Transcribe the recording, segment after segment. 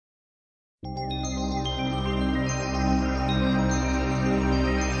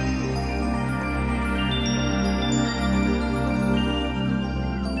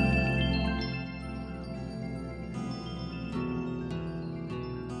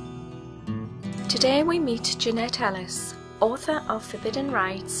Today we meet Jeanette Ellis, author of Forbidden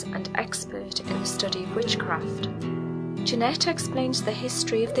Rites and expert in the study of witchcraft. Jeanette explains the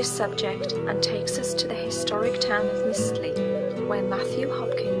history of this subject and takes us to the historic town of Mistley, where Matthew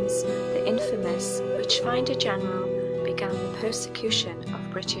Hopkins, the infamous Witchfinder General, began the persecution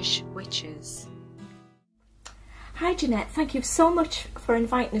of British witches. Hi Jeanette, thank you so much for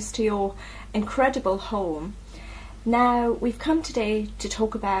inviting us to your incredible home. Now, we've come today to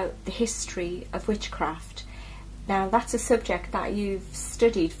talk about the history of witchcraft. Now, that's a subject that you've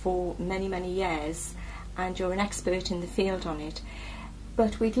studied for many, many years, and you're an expert in the field on it.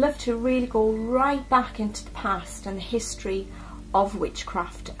 But we'd love to really go right back into the past and the history of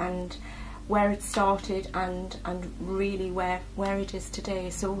witchcraft and where it started and really where it is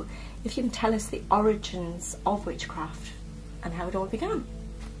today. So if you can tell us the origins of witchcraft and how it all began.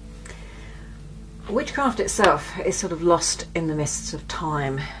 Witchcraft itself is sort of lost in the mists of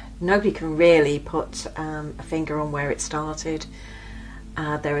time. Nobody can really put a finger on where it started.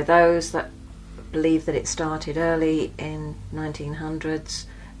 There are those that believe that it started early in 1900s.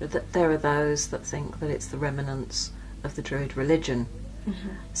 There are those that think that it's the remnants of the Druid religion. Mm-hmm.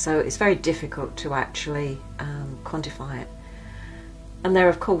 So it's very difficult to actually quantify it. And there,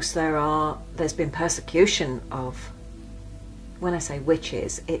 of course, there's been persecution of, when I say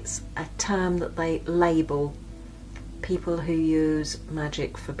witches, it's a term that they label people who use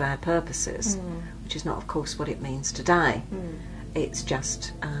magic for bad purposes, which is not, of course, what it means today. It's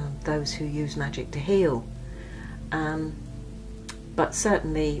just those who use magic to heal. But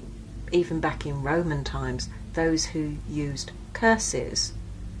certainly, even back in Roman times, those who used curses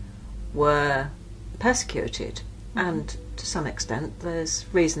were persecuted, and to some extent there's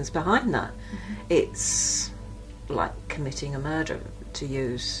reasons behind that. It's like committing a murder to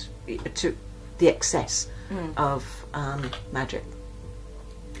use to the excess of magic.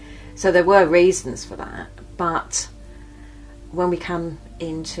 So there were reasons for that, but when we come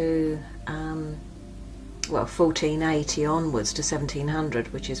into 1480 onwards to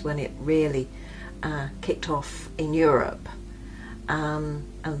 1700, which is when it really kicked off in Europe, and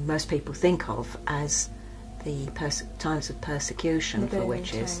most people think of as the times of persecution for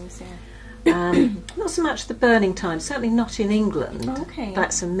witches. Times, yeah. Not so much the burning times, certainly not in England. Oh, okay.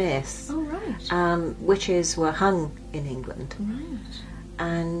 That's a myth. Oh, right. Witches were hung in England.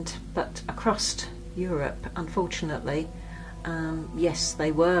 Right. But across Europe, unfortunately, yes,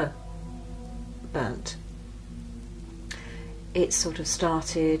 they were burnt. It sort of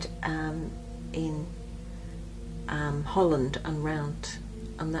started in Holland and round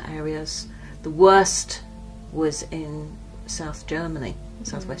and the areas. The worst was in South Germany,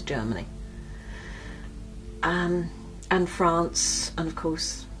 Southwest Germany. And France, and of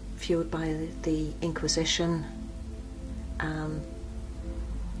course fueled by the Inquisition.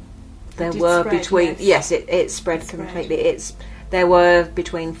 There were between it spread completely. There were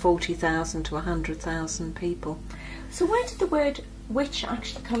between 40,000 to 100,000 people. So where did the word witch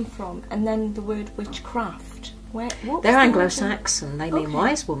actually come from, and then the word witchcraft? They're Anglo-Saxon. They mean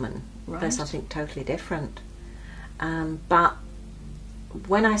wise woman. Right. They're something totally different. But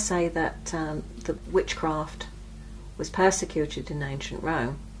when I say that the witchcraft was persecuted in ancient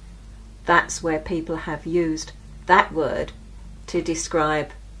Rome, that's where people have used that word to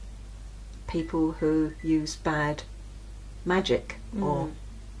describe people who use bad magic or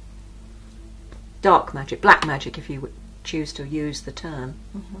dark magic, black magic, if you would choose to use the term.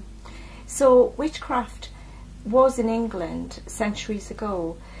 So witchcraft was in England centuries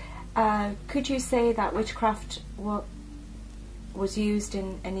ago. Could you say that witchcraft was used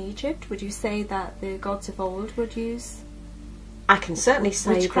in Egypt? Would you say that the gods of old would use? I can certainly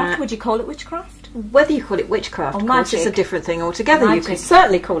say witchcraft? that. Would you call it witchcraft? Whether you call it witchcraft, or of course, magic. is a different thing altogether. Magic. You can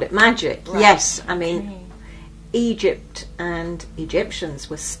certainly call it magic. Right. Yes, I mean, Egypt and Egyptians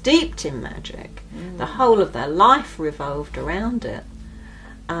were steeped in magic. The whole of their life revolved around it.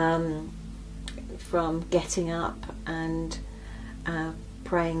 From getting up and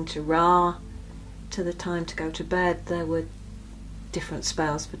praying to Ra to the time to go to bed, there were different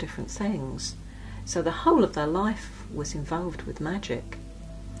spells for different things. So the whole of their life was involved with magic,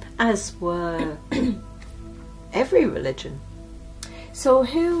 as were every religion. So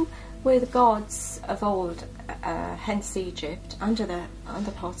who were the gods of old, hence Egypt, and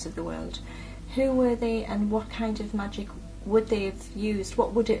other parts of the world? Who were they, and what kind of magic would they have used?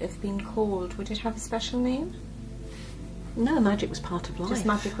 What would it have been called? Would it have a special name? No, magic was part of life. Just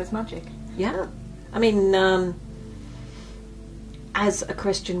magic was magic. Yeah. I mean, as a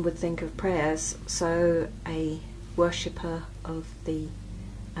Christian would think of prayers, so a worshipper of the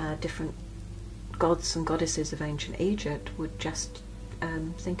different gods and goddesses of ancient Egypt would just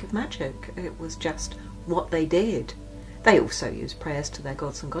think of magic. It was just what they did. They also used prayers to their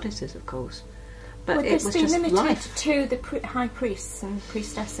gods and goddesses, of course. But Would it this was be just limited life. to the high priests and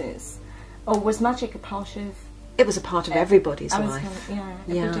priestesses? Or was magic a part of... It was a part of everybody's life.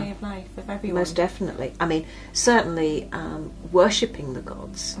 Every day of life of everyone. Most definitely. I mean, certainly worshipping the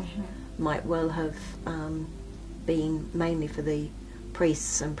gods might well have been mainly for the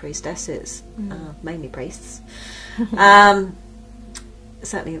priests and priestesses, mainly priests.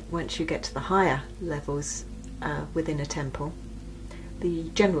 Certainly once you get to the higher levels within a temple, the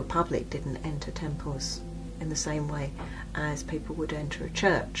general public didn't enter temples in the same way as people would enter a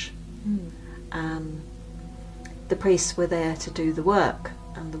church. The priests were there to do the work,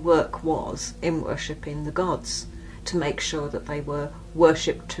 and the work was in worshipping the gods, to make sure that they were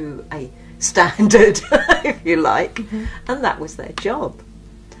worshipped to a standard, if you like, and that was their job.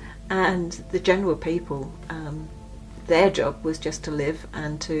 And the general people, their job was just to live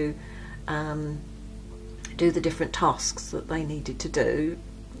and to do the different tasks that they needed to do,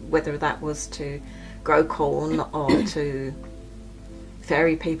 whether that was to grow corn or to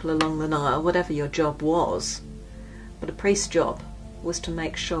ferry people along the Nile, whatever your job was. But a priest's job was to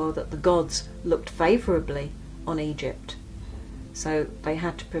make sure that the gods looked favourably on Egypt. So they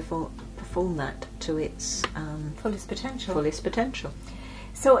had to perform that to its fullest potential. Fullest potential.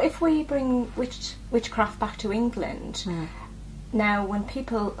 So if we bring witchcraft back to England, now when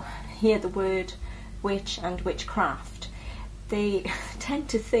people hear the word witch and witchcraft, they tend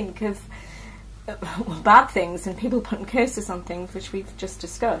to think of bad things and people putting curses on things, which we've just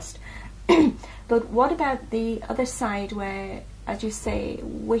discussed. But what about the other side where, as you say,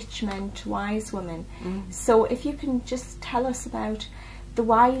 witch meant wise woman? So if you can just tell us about the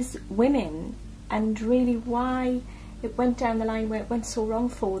wise women and really why it went down the line where it went so wrong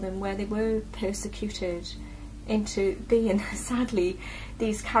for them, where they were persecuted into being, sadly,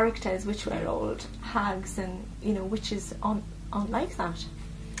 these characters which were old hags and, you know, witches aren't like that.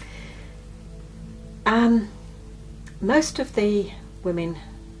 Most of the women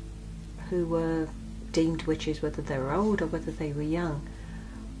who were deemed witches, whether they were old or whether they were young,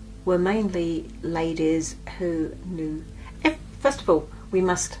 were mainly ladies who knew... First of all, we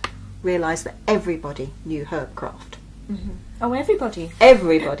must realise that everybody knew herbcraft. Oh, everybody?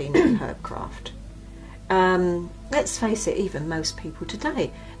 Everybody knew herbcraft. Let's face it, even most people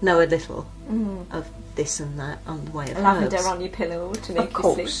today know a little of this and that on the way of lavender herbs. on your pillow to make you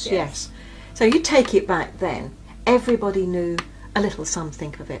you sleep. sleep. Yes. So you take it back then, everybody knew a little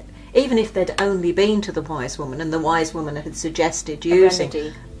something of it. Even if they'd only been to the wise woman and the wise woman had suggested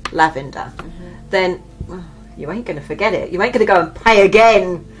using lavender, then you ain't going to forget it. You ain't going to go and pay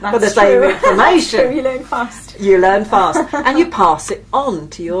again for the same information. That's true. You learn fast. You learn fast. And you pass it on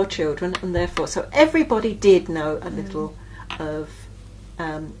to your children, and therefore, so everybody did know a little of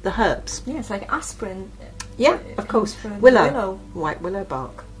the herbs. Yeah, it's like aspirin. Yeah, of course. Willow. White willow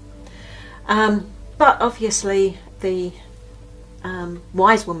bark. But obviously the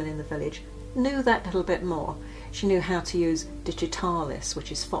wise woman in the village knew that little bit more. She knew how to use digitalis,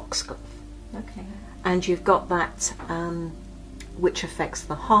 which is foxglove. Okay. And you've got that which affects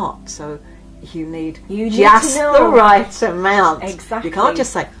the heart, so you need just the right amount. Exactly. You can't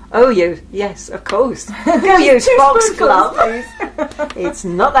just say, oh, yes, of course, go use foxglove. It's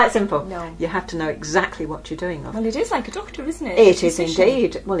not that simple. No. You have to know exactly what you're doing. Well, it is like a doctor, isn't it? It is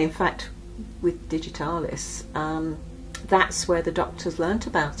indeed. Well, in fact, with digitalis, that's where the doctors learnt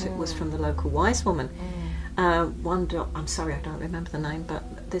about it, was from the local wise woman. I'm sorry, I don't remember the name,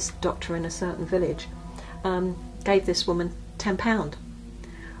 but this doctor in a certain village gave this woman £10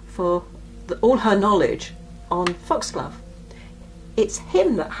 for all her knowledge on foxglove. It's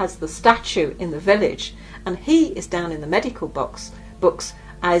him that has the statue in the village, and he is down in the medical books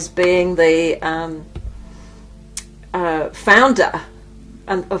as being the founder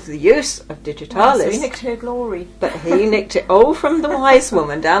of the use of digitalis. So he nicked her glory. But he nicked it all from the wise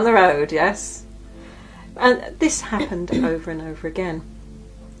woman down the road, yes. And this happened over and over again.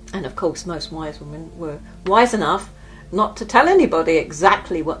 And of course most wise women were wise enough not to tell anybody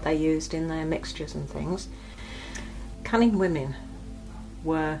exactly what they used in their mixtures and things. Cunning women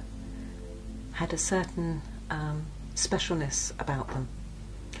had a certain specialness about them.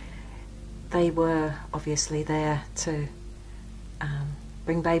 They were obviously there to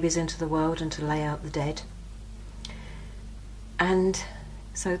bring babies into the world and to lay out the dead. And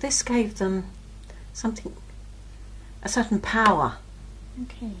so this gave them a certain power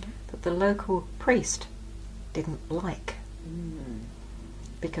that the local priest didn't like,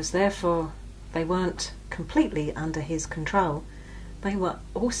 because therefore they weren't completely under his control. They were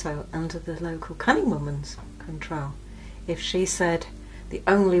also under the local cunning woman's control. If she said, the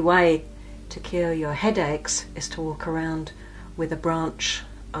only way to cure your headaches is to walk around with a branch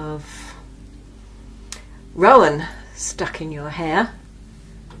of rowan stuck in your hair,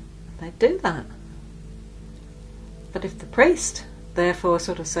 they'd do that. But if the priest therefore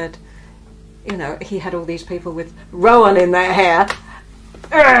sort of said, you know, he had all these people with rowan in their hair,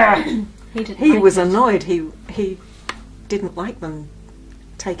 he was annoyed. He didn't like them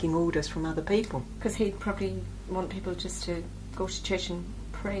taking orders from other people. Because he'd probably want people just to go to church and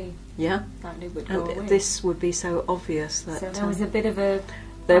pray. Yeah. That it would go away. This would be so obvious that... So there was a bit of a...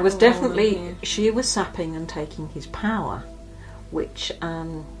 There was definitely... She was sapping and taking his power, which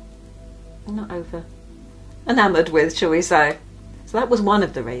I'm not over enamoured with, shall we say. So that was one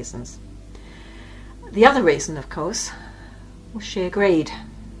of the reasons. The other reason, of course, was sheer greed.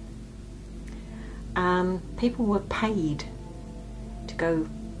 People were paid to go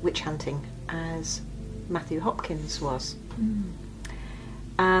witch hunting, as Matthew Hopkins was.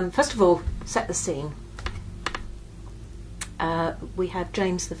 First of all, set the scene. We have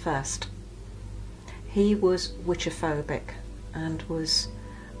James I. He was witchophobic and was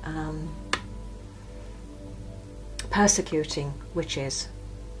persecuting witches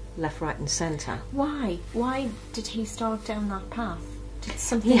left, right and centre. Why? Why did he start down that path?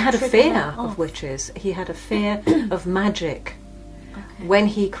 He had a fear of witches. He had a fear of magic. Okay. When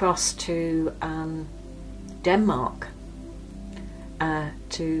he crossed to Denmark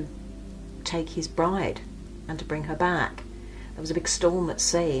to take his bride and to bring her back, there was a big storm at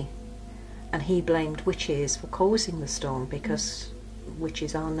sea, and he blamed witches for causing the storm, because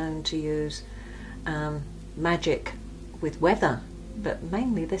witches are known to use magic with weather, but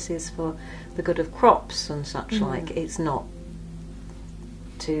mainly this is for the good of crops and such like. It's not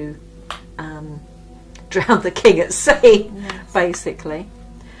to drown the king at sea, basically.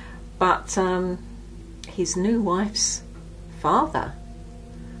 But his new wife's father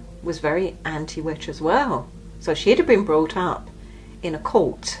was very anti-witch as well. So she'd have been brought up in a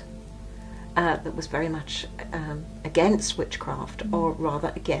court that was very much against witchcraft, or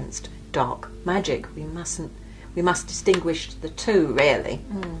rather against dark magic. We must distinguish the two, really.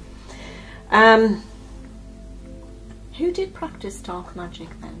 Who did practice dark magic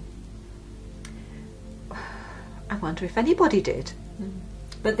then? I wonder if anybody did.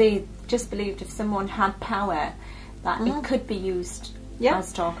 But they just believed if someone had power, that it could be used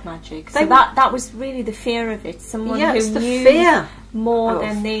as dark magic. So that was really the fear of it. Someone who knew more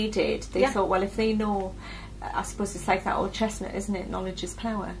than they did. They thought, well, if they know, I suppose it's like that old chestnut, isn't it? Knowledge is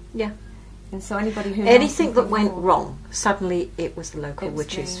power. Yeah. And so anybody who anything that went wrong, suddenly it was the local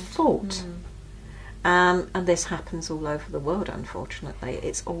witch's fault. And this happens all over the world, unfortunately.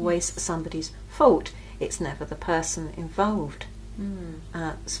 It's always somebody's fault. It's never the person involved's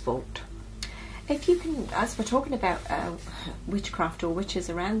fault. If you can, as we're talking about witchcraft or witches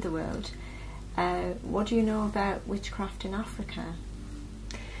around the world, what do you know about witchcraft in Africa?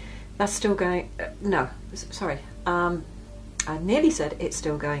 That's still going... no, sorry. I nearly said it's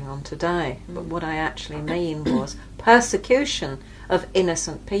still going on today, but what I actually mean was persecution of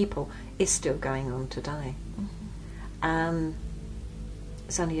innocent people is still going on today.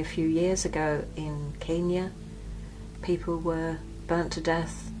 It's only a few years ago in Kenya, people were burnt to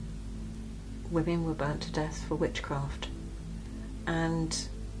death, women were burnt to death for witchcraft. And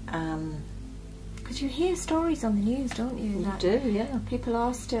because you hear stories on the news, don't you? You do, yeah. People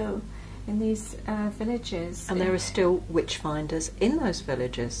are still in these villages, and there are still witch finders in those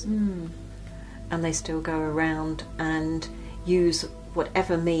villages, and they still go around and use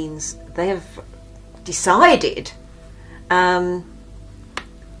whatever means they've decided to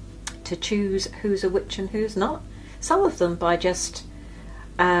choose who's a witch and who's not. Some of them by just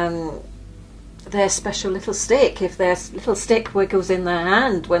their special little stick. If their little stick wiggles in their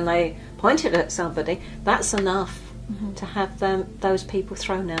hand when they point it at somebody, that's enough to have those people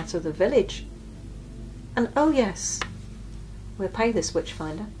thrown out of the village. And oh yes, we'll pay this witch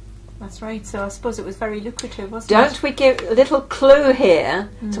finder. That's right. So I suppose it was very lucrative, wasn't it? Don't we give a little clue here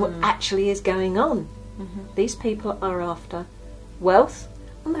to what actually is going on? These people are after wealth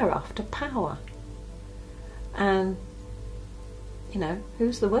and they're after power. And you know,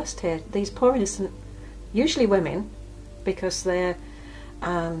 who's the worst here? These poor innocent, usually women, because they're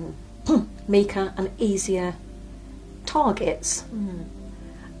meeker and easier targets.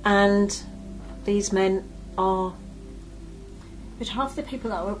 And these men are... But half the people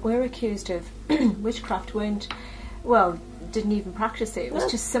that were accused of witchcraft didn't even practice it. It was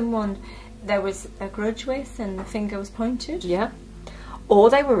just someone there was a grudge with and the finger was pointed. Yeah.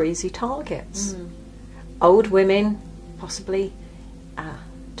 Or they were easy targets. Old women, possibly a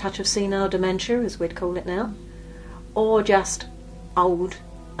touch of senile dementia, as we'd call it now, or just old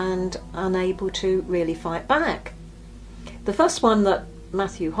and unable to really fight back. The first one that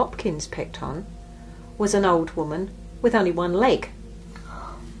Matthew Hopkins picked on was an old woman with only one leg.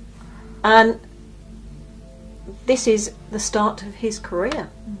 And this is the start of his career.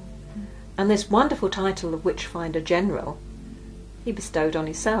 And this wonderful title of Witchfinder General he bestowed on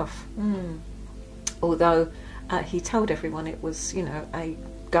himself. Although he told everyone it was, you know, a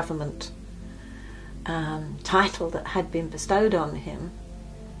government title that had been bestowed on him.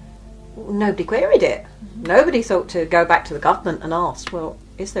 Nobody queried it. Nobody thought to go back to the government and ask, well,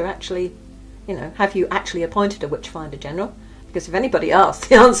 is there actually, you know, have you actually appointed a Witchfinder General? Because if anybody asked,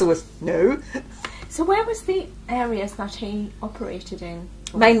 the answer was no. So where was the areas that he operated in?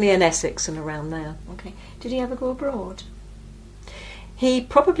 Mainly in Essex and around there. Okay. Did he ever go abroad? He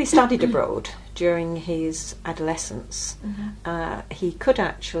probably studied abroad during his adolescence. He could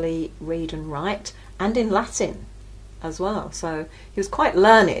actually read and write, and in Latin as well. So he was quite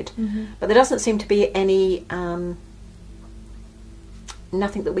learned, but there doesn't seem to be any,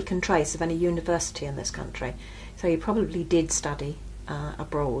 nothing that we can trace of any university in this country. So he probably did study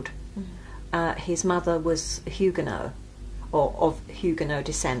abroad. His mother was Huguenot, or of Huguenot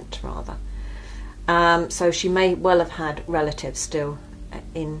descent rather. So she may well have had relatives still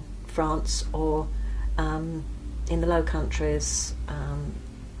in France or in the Low Countries,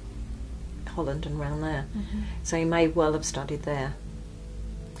 Holland and round there. So he may well have studied there.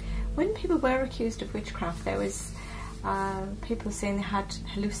 When people were accused of witchcraft, there was people saying they had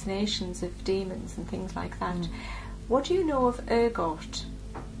hallucinations of demons and things like that. What do you know of ergot,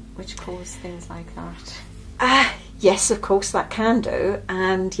 which caused things like that? Yes, of course that can do,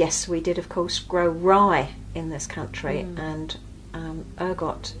 and yes, we did of course grow rye in this country, and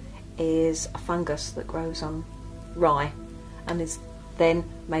ergot is a fungus that grows on rye and is then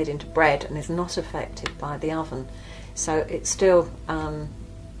made into bread and is not affected by the oven, so it's still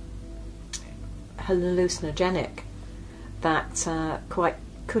hallucinogenic. That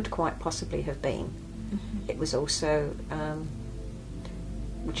could quite possibly have been. It was also,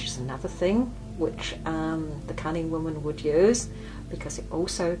 which is another thing which the cunning woman would use, because it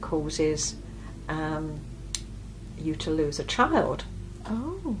also causes you to lose a child.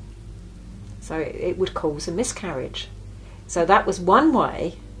 Oh. So it would cause a miscarriage. So that was one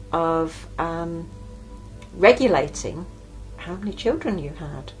way of regulating how many children you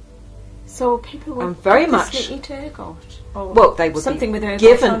had. So people would very much eat ergot, or well, they would something be with ergot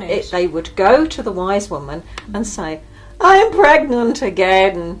given on it. They would go to the wise woman and say, "I am pregnant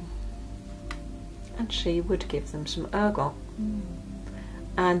again," and she would give them some ergot,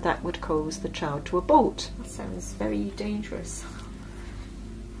 and that would cause the child to abort. That sounds very dangerous.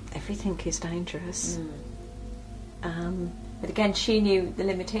 Everything is dangerous. But again, she knew the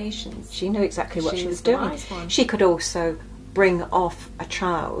limitations. She knew exactly what she was the doing. wise one. She could also bring off a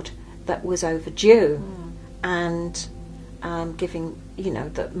child that was overdue, and giving, you know,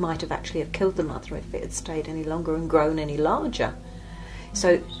 that might have actually have killed the mother if it had stayed any longer and grown any larger.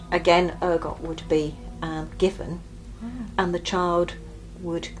 So again, ergot would be given, and the child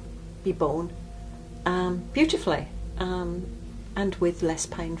would be born beautifully, and with less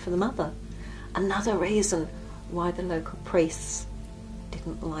pain for the mother. Another reason why the local priests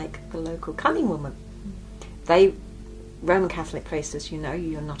didn't like the local cunning woman. Roman Catholic priests, as you know,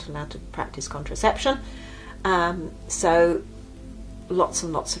 you're not allowed to practice contraception, so lots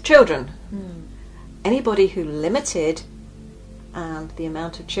and lots of children. Anybody who limited the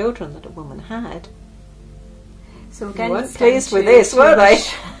amount of children that a woman had, so again, weren't pleased with this, were they?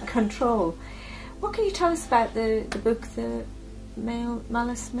 Control. What can you tell us about the book, the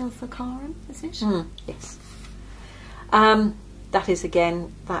Malus Milficarum, is it? Yes. That is,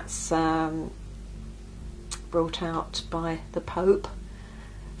 again, that's brought out by the Pope.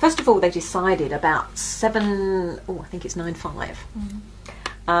 First of all, they decided about I think it's 9/5,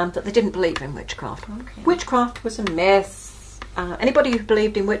 that they didn't believe in witchcraft. Okay. Witchcraft was a myth. Anybody who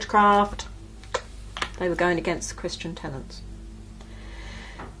believed in witchcraft, they were going against the Christian tenets.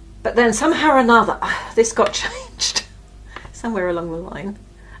 But then somehow or another, this got changed somewhere along the line,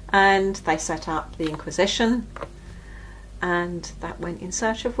 and they set up the Inquisition, and that went in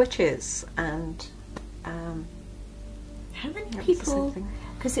search of witches. And how many people?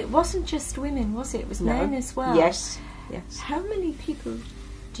 Because it wasn't just women, was it? It was men as well. Yes. How many people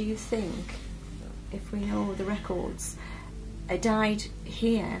do you think, if we know the records, died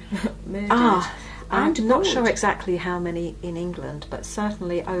here, murdered? I'm not sure exactly how many in England, but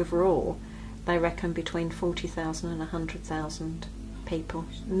certainly overall, they reckon between 40,000 and 100,000 people.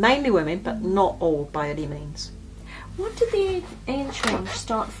 Mainly women, but not all by any means. What did the age range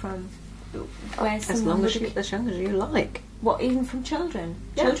start from? where as long as you like. What, even from children?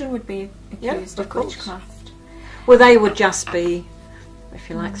 Yeah. Children would be accused of course. witchcraft. Well, they would just be, if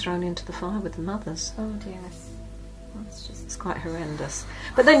you like, thrown into the fire with the mothers. Oh dear, It's quite horrendous.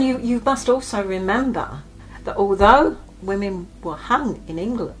 But then you must also remember that although women were hung in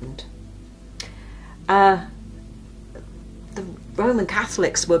England, the Roman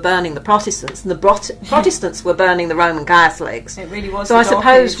Catholics were burning the Protestants, and the Protestants were burning the Roman Catholics. It really was. So I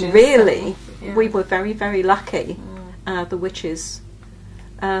suppose, ages, really, yeah. we were very, very lucky, the witches,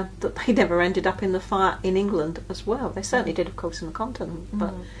 that they never ended up in the fire in England as well. They certainly did, of course, in the continent.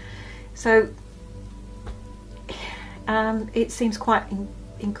 But so it seems quite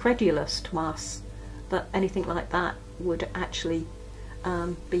incredulous to us that anything like that would actually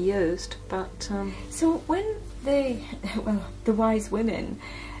be used. But so when the wise women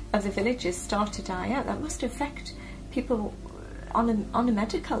of the villages start to die out, that must affect people on a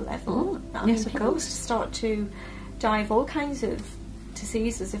medical level. Yes, of people course. Start to die of all kinds of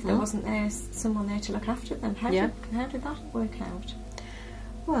diseases if there wasn't someone there to look after them. How did that work out?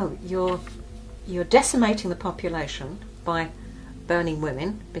 Well, you're decimating the population by burning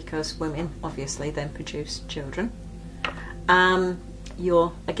women, because women obviously then produce children.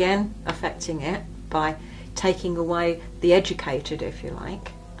 You're again affecting it by taking away the educated, if you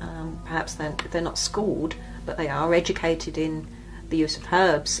like. Perhaps they're not schooled, but they are educated in the use of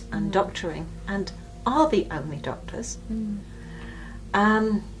herbs and doctoring, and are the only doctors.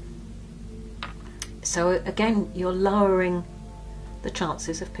 So again, you're lowering the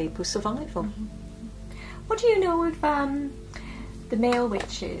chances of people's survival. What do you know of the male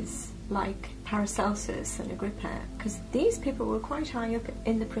witches like Paracelsus and Agrippa? Because these people were quite high up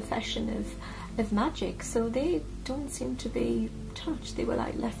in the profession of magic, so they don't seem to be touched. They were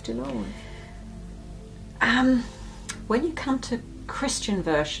like left alone. When you come to Christian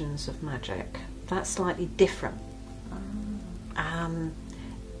versions of magic, that's slightly different.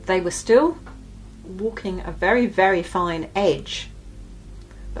 They were still walking a very, very fine edge,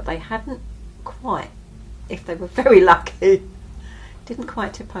 but they hadn't quite, if they were very lucky, didn't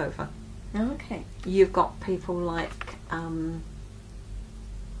quite tip over. Okay. You've got people like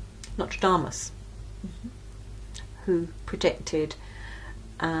Nostradamus, who predicted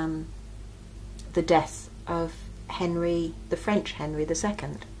the death of the French Henry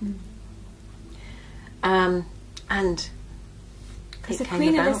II. And because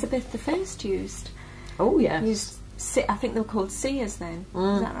Queen Elizabeth I used. Oh yes. Used, I think they were called seers then.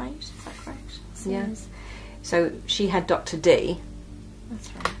 Is that right? Is that correct? Seers. Yeah. So she had Dr. D. That's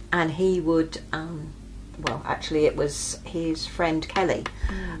right. And he would, well, actually it was his friend Kelly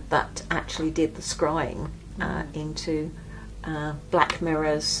that actually did the scrying into black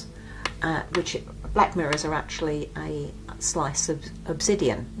mirrors, black mirrors are actually a slice of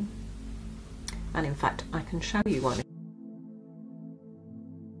obsidian. And in fact, I can show you one.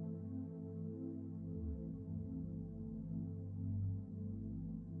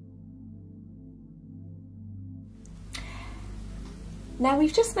 Now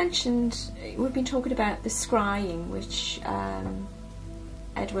we've just mentioned, we've been talking about the scrying which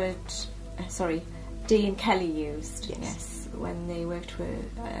Dee and Kelly used, yes, when they worked for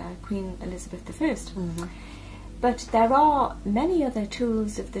Queen Elizabeth I. But there are many other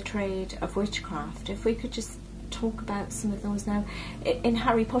tools of the trade of witchcraft. If we could just talk about some of those now. In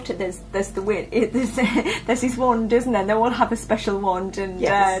Harry Potter, there's his wand, isn't there? They all have a special wand, and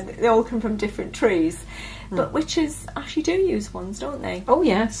they all come from different trees. But witches actually do use wands, don't they? Oh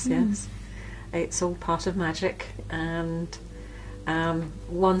yes, yes. It's all part of magic, and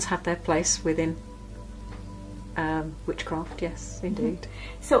wands have their place within witchcraft. Yes, indeed.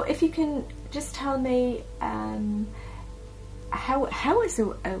 So, if you can just tell me, how is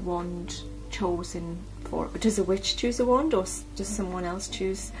a wand chosen for? Does a witch choose a wand, or does someone else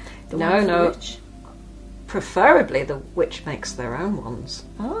choose the wand for the witch? Preferably, the witch makes their own wands.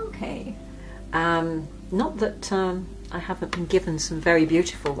 Oh, okay. Not that I haven't been given some very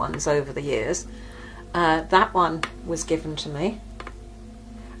beautiful ones over the years. That one was given to me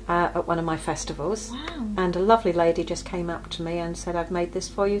at one of my festivals. Wow. And a lovely lady just came up to me and said, "I've made this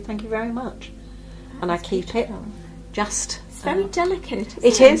for you, thank you very much." And I keep it just... It's very delicate,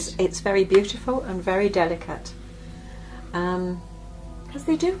 It is. It's very beautiful and very delicate. Because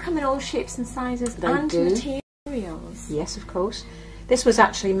they do come in all shapes and sizes and materials. Yes, of course. This was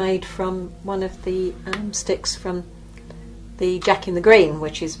actually made from one of the sticks from the Jack in the Green,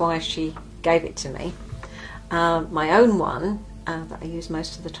 which is why she gave it to me. My own one, that I use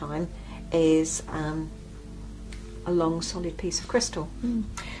most of the time, is a long solid piece of crystal.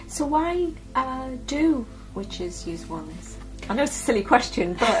 So why do witches use wands? I know it's a silly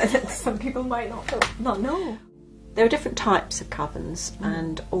question, but some people might not know. There are different types of covens,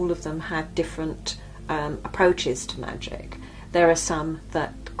 and all of them have different approaches to magic. There are some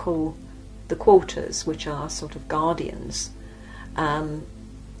that call the quarters, which are sort of guardians,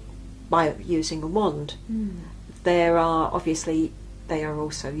 by using a wand. There are, obviously, they are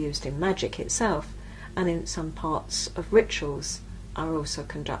also used in magic itself, and in some parts of rituals are also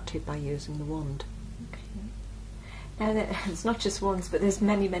conducted by using the wand. Now, it's not just wands, but there's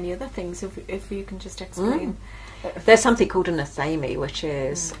many, many other things, if you can just explain. There's something called an athame, which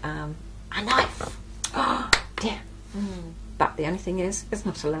is a knife. Oh, dear. But the only thing is, it's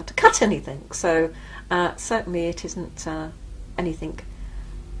not allowed to cut anything. So certainly it isn't anything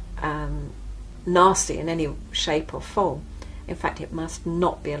nasty in any shape or form. In fact, it must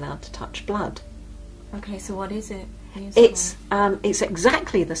not be allowed to touch blood. Okay, so what is it? It's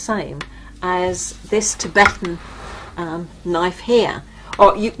exactly the same as this Tibetan knife here,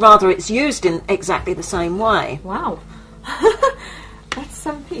 or rather, it's used in exactly the same way. Wow, that's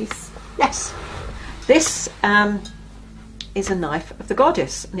some piece. Yes, this is a knife of the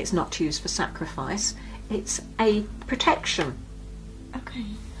goddess, and it's not used for sacrifice. It's a protection. Okay.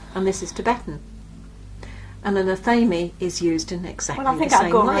 And this is Tibetan. And an athame is used in exactly the same way. Well, I think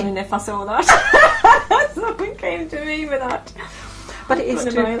I'd go running if I saw that. Something came to me with that. But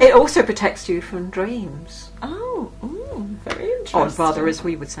it also protects you from dreams. Oh, very interesting. Or rather, as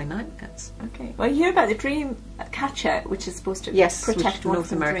we would say, nightmares. Okay. Well, you hear about the dream catcher, which is supposed to protect one North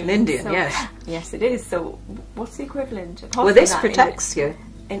from American dreams. Indian, So, yes. Yes, it is. So what's the equivalent? Well, this protects you.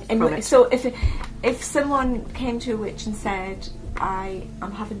 So if someone came to a witch and said,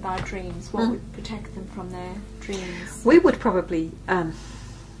 I'm having bad dreams, what would protect them from their dreams? We would probably...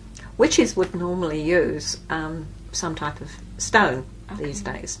 witches would normally use some type of stone these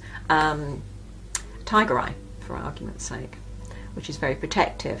days. Tiger eye, for argument's sake, which is very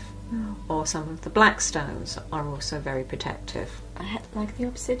protective. Or some of the black stones are also very protective. Like the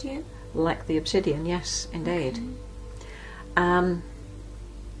obsidian? Like the obsidian, yes, indeed. Okay.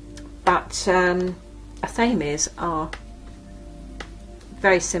 But athames are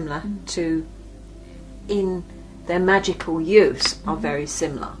very similar to, in their magical use, are very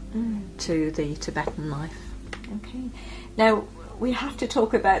similar to the Tibetan knife. Okay. Now, we have to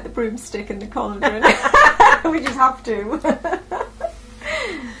talk about the broomstick and the cauldron. We just have to.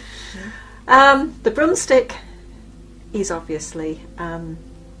 The broomstick is obviously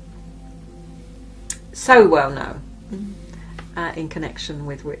so well known in connection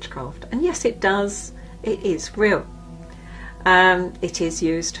with witchcraft. And yes, it is real. It is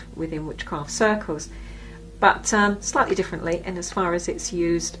used within witchcraft circles, but slightly differently in as far as it's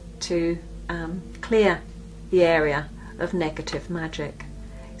used to clear the area of negative magic.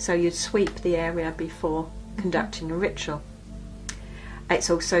 So you'd sweep the area before conducting a ritual. It's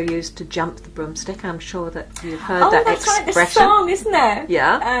also used to jump the broomstick. I'm sure that you've heard that expression. Right, the song, isn't there?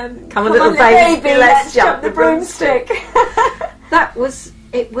 Yeah. Come on, little baby, let's jump the broomstick.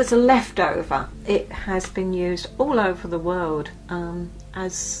 It was a leftover. It has been used all over the world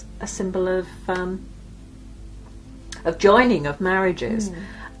as a symbol of joining of marriages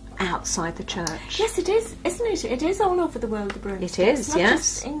outside the church. Yes, it is, isn't it? It is all over the world, the broomstick. It is, it's not yes.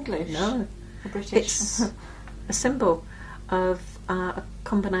 just English. No. Or British. It's a symbol of a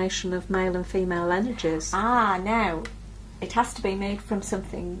combination of male and female energies. Now, it has to be made from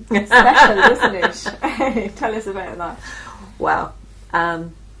something special, doesn't it? Tell us about that. Well,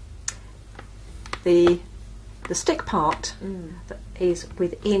 the stick part that is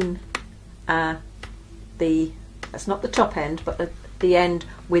within that's not the top end, but the end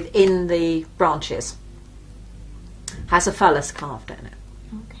within the branches has a phallus carved in it.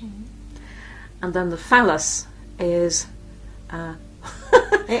 Okay. And then the phallus is shall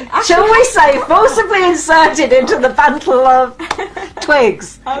we say forcibly inserted into the bundle of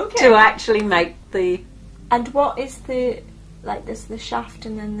twigs to actually make the... And what is there's the shaft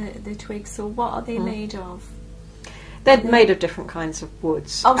and then the twigs, so what are they made of? They're made of different kinds of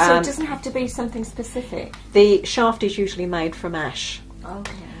woods. Oh, so it doesn't have to be something specific? The shaft is usually made from ash.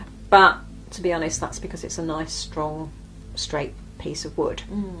 Okay. But, to be honest, that's because it's a nice, strong, straight piece of wood.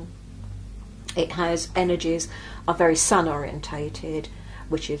 It has energies, are very sun-orientated,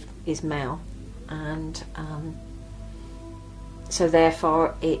 which is male, and so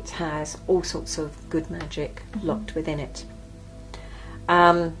therefore it has all sorts of good magic locked within it.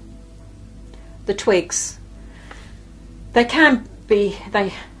 The twigs, they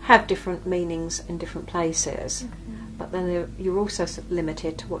have different meanings in different places, but then you're also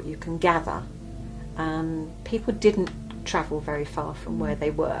limited to what you can gather. People didn't travel very far from where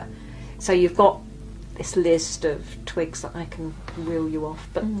they were, so you've got this list of twigs that I can reel you off,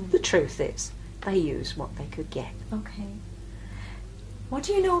 but the truth is, they used what they could get. Okay. What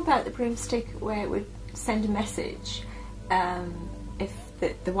do you know about the broomstick where it would send a message if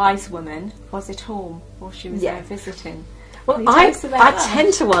the wise woman was at home or she was there visiting? Well, I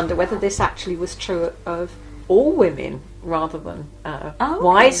tend to wonder whether this actually was true of all women rather than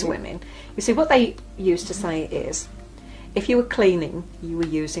wise women. You see, what they used to say is, if you were cleaning, you were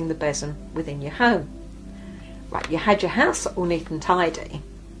using the besom within your home. Right, you had your house all neat and tidy,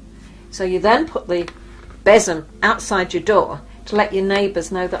 so you then put the besom outside your door to let your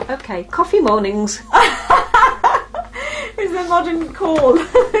neighbours know that, okay, coffee mornings. It's a modern call.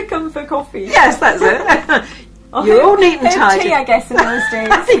 Come for coffee. Yes, that's it. You're all neat and tidy. Tea, I guess, in those days.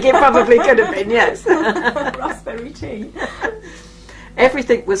 I think it probably could have been, yes. Raspberry tea.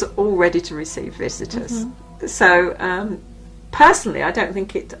 Everything was all ready to receive visitors. So, personally, I don't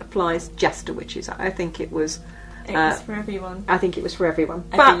think it applies just to witches. I think it was... It was for everyone. I think it was for everyone.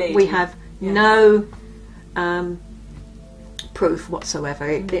 Every but we have no proof whatsoever.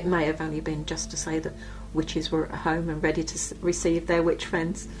 It may have only been just to say that witches were at home and ready to receive their witch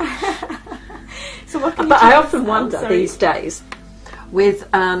friends. So what can but I often wonder these days, with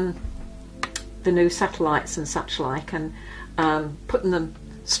the new satellites and such like, and putting them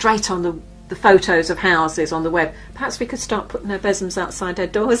straight on the photos of houses on the web, perhaps we could start putting our besoms outside our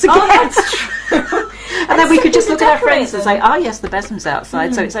doors again. Oh, that's true. And then we could just look at our friends and say, oh yes, the besom's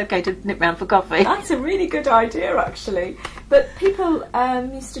outside, so it's okay to nip round for coffee. That's a really good idea, actually. But people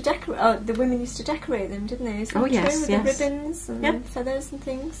used to decorate, the women used to decorate them, didn't they? Is that true? With the ribbons and feathers and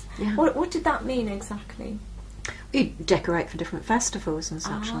things? Yeah. What did that mean exactly? You decorate for different festivals and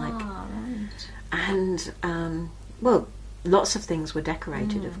such like. Right. And, well, lots of things were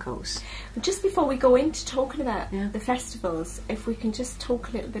decorated, of course. But just before we go into talking about the festivals, if we can just talk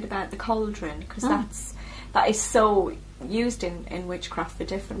a little bit about the cauldron, because that is so used in witchcraft for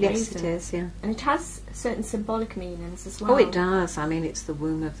different reasons. Yes, it is, yeah. And it has certain symbolic meanings as well. Oh, it does. I mean, it's the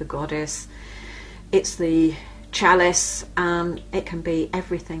womb of the goddess. It's the chalice. It can be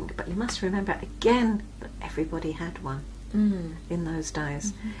everything. But you must remember, again, that everybody had one in those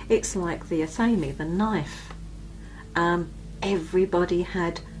days. It's like the athame, the knife. Everybody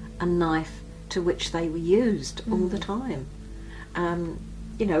had a knife to which they were used all the time.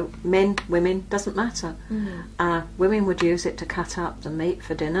 You know, men, women, doesn't matter. Women would use it to cut up the meat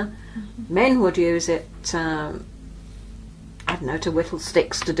for dinner. Men would use it, I don't know, to whittle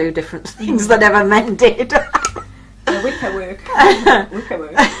sticks, to do different things that ever men did. Wicker work. Wicker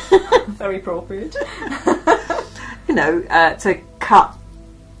work. Very appropriate. You know, to cut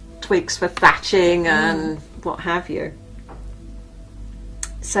twigs for thatching and what have you.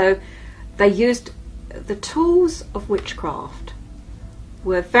 So they used the tools of witchcraft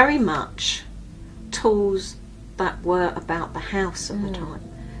were very much tools that were about the house at the time.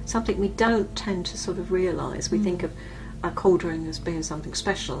 Something we don't tend to sort of realise. We think of a cauldron as being something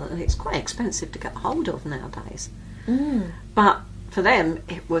special, and it's quite expensive to get hold of nowadays. But for them,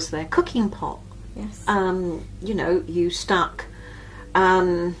 it was their cooking pot. Yes. You know, you stuck,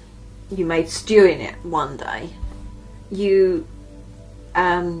 you made stew in it one day. You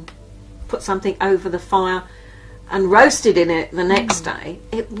put something over the fire and roasted in it the next day.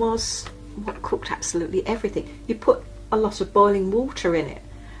 It was what cooked absolutely everything. You put a lot of boiling water in it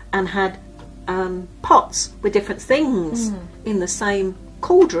and had pots with different things in the same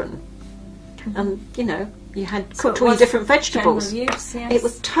cauldron. And, you know, you had cooked all your different vegetables. Use, yes. It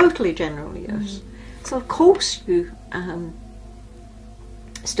was totally general use. So, of course, you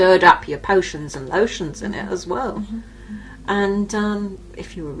stirred up your potions and lotions in it as well. And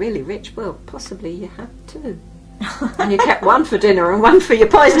if you were really rich, well, possibly you had two. And you kept one for dinner and one for your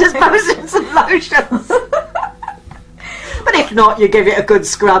poisonous potions and lotions. But if not, you give it a good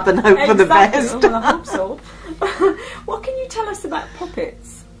scrub and hope for the best. Well, I hope so. What can you tell us about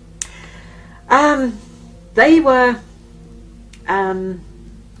puppets? They were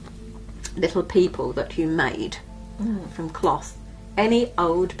little people that you made from cloth. Any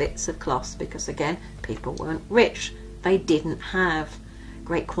old bits of cloth, because again, people weren't rich. They didn't have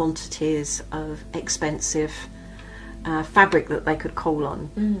great quantities of expensive fabric that they could call on,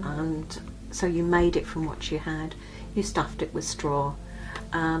 and so you made it from what you had. You stuffed it with straw.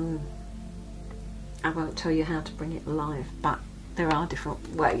 I won't tell you how to bring it alive, but there are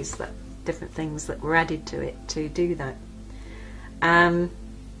different ways, that different things that were added to it to do that. And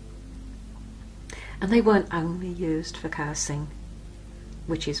they weren't only used for cursing,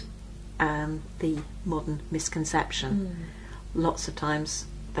 which is the modern misconception. Lots of times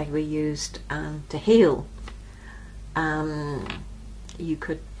they were used to heal. You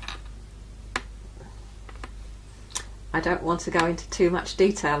could I don't want to go into too much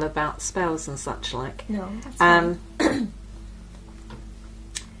detail about spells and such like. No, that's fine.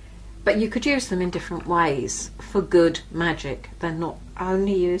 But you could use them in different ways for good magic. They're not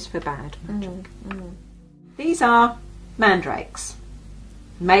only used for bad magic. These are mandrakes,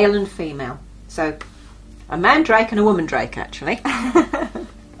 male and female. So a mandrake and a womandrake, actually.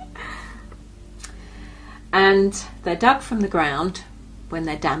 And they're dug from the ground when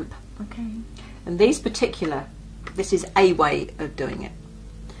they're damp. Okay. And these particular, this is a way of doing it,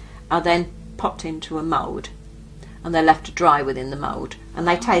 are then popped into a mould, and they're left to dry within the mould, and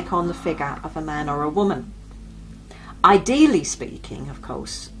they take on the figure of a man or a woman. Ideally speaking, of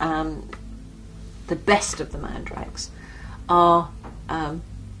course, the best of the mandrakes are,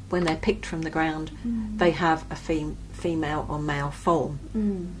 when they're picked from the ground, they have a female or male form.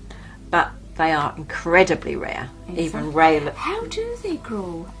 But they are incredibly rare, even rare. How do they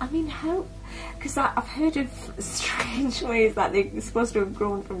grow? I mean, how? Because I've heard of strange ways that they're supposed to have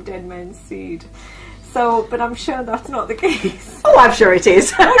grown from dead men's seed. So, but I'm sure that's not the case. Oh, I'm sure it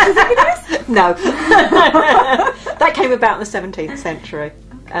is. Oh, do you think it is? No. That came about in the 17th century,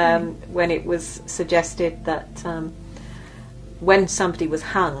 when it was suggested that when somebody was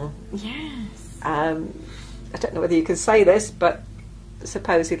hung, yes. I don't know whether you can say this, but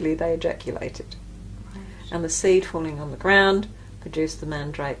supposedly they ejaculated. Right. And the seed falling on the ground produced the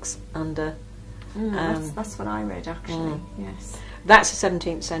mandrakes under... that's what I read, actually, yes. That's the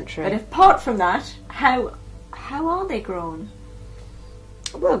 17th century. But apart from that, how are they grown?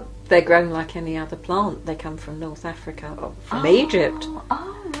 Well, they're grown like any other plant. They come from North Africa, or from Egypt,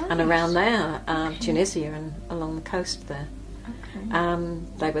 right. and around there, Tunisia and along the coast there. Okay.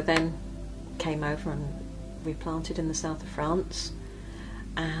 They were then came over and replanted in the south of France,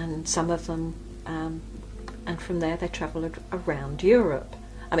 and some of them, and from there they travelled around Europe.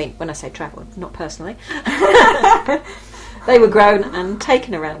 I mean, when I say travelled, not personally. They were grown and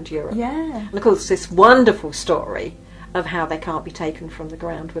taken around Europe. Yeah. And of course, this wonderful story of how they can't be taken from the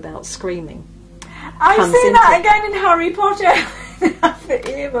ground without screaming. I've seen that again in Harry Potter. They have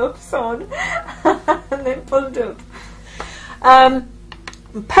the earmuffs on and they're pulled up.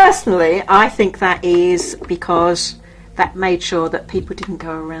 Personally, I think that is because that made sure that people didn't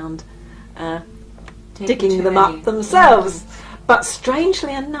go around digging them up themselves. But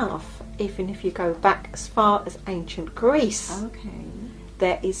strangely enough, even if you go back as far as ancient Greece,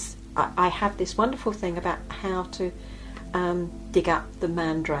 there is. I have this wonderful thing about how to dig up the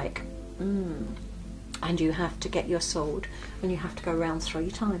mandrake, and you have to get your sword, and you have to go around 3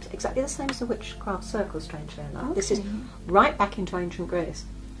 times, exactly the same as the witchcraft circle. Strangely enough, this is right back into ancient Greece,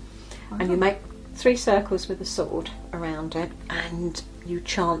 and you make 3 circles with a sword around it, and you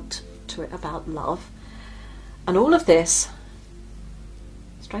chant to it about love, and all of this.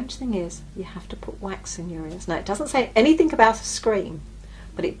 Strange thing is, you have to put wax in your ears. Now, it doesn't say anything about a scream,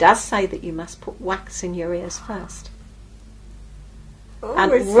 but it does say that you must put wax in your ears first. Oh, and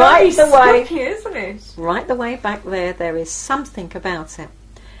it's right the way, spooky, isn't it? Right the way back there is something about it.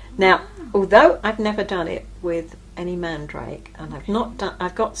 Now, although I've never done it with any mandrake, and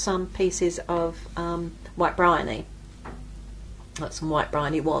I've got some pieces of white bryony, like some white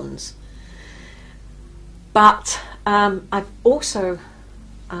bryony wands. But I've also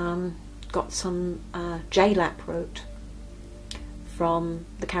got some jalap root from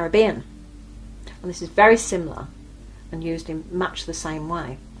the Caribbean, and this is very similar and used in much the same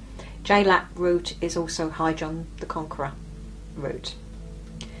way. Jalap root is also High John the Conqueror root.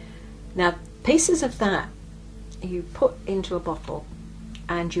 Now, pieces of that you put into a bottle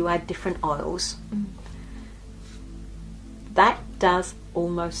and you add different oils. That does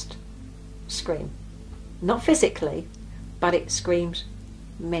almost scream. Not physically, but it screams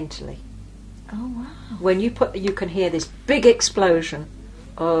mentally. Oh wow. When you can hear this big explosion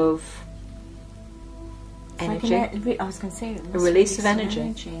of energy. Like I was going to say a release of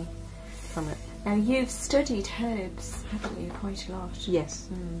energy from it. Now, you've studied herbs, haven't you, quite a lot? Yes.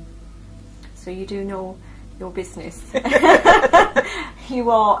 So you do know your business. You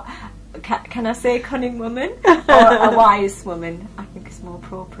are, can I say, a cunning woman or a wise woman? I think it's more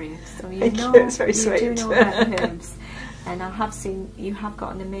appropriate. So you Thank know, you, it's very sweet. do know about herbs, and I have seen you have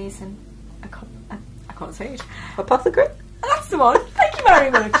got an amazing. I can't say it. Apothecary. That's the one. Thank you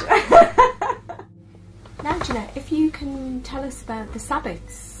very much. Now, Jeanette, if you can tell us about the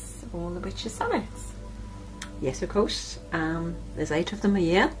Sabbats, or the witches' Sabbats. Yes, of course. There's 8 of them a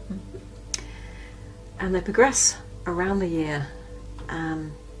year, and they progress around the year,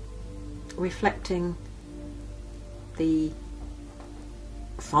 reflecting the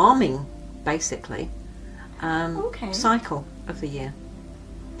farming, basically, cycle of the year.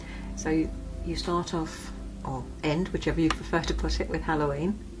 So you start off or end, whichever you prefer to put it, with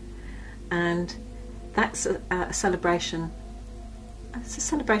Halloween. And that's a celebration. It's a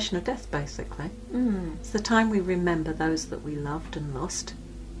celebration of death, basically. It's the time we remember those that we loved and lost.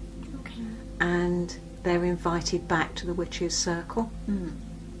 Okay. And they're invited back to the witches' circle.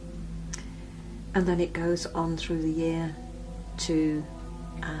 And then it goes on through the year to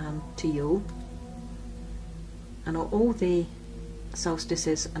Yule. And all the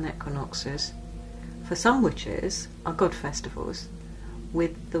solstices and equinoxes, for some witches, are god festivals,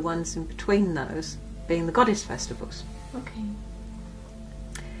 with the ones in between those being the goddess festivals. Okay.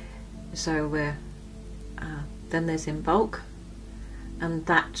 So then there's Imbolc, and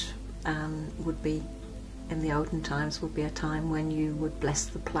that would be, in the olden times, would be a time when you would bless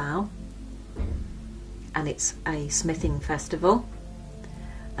the plough, and it's a smithing festival,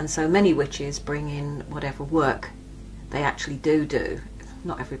 and so many witches bring in whatever work they actually do.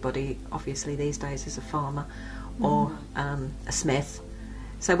 Not everybody, obviously, these days is a farmer or a smith.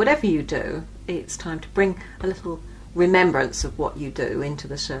 So whatever you do, it's time to bring a little remembrance of what you do into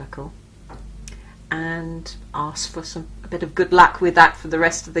the circle, and ask for a bit of good luck with that for the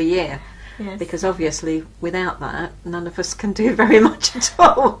rest of the year. Yes. Because obviously, without that, none of us can do very much at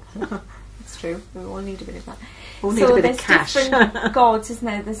all. That's true. We all need a bit of that. We'll need a bit of cash. So there's different gods, isn't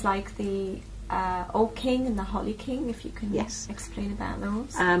there? There's like the Oak King and the Holly King, if you can explain about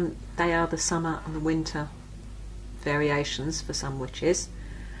those. They are the summer and the winter variations for some witches.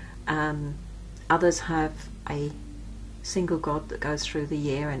 Others have a single god that goes through the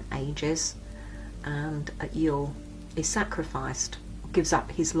year and ages, and at Yule is sacrificed, gives up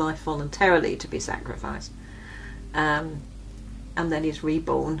his life voluntarily to be sacrificed, and then is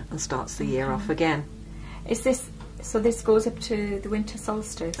reborn and starts the year off again. Is this so? This goes up to the winter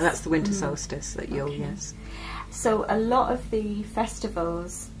solstice. That's the winter solstice at Yule. Yes. So a lot of the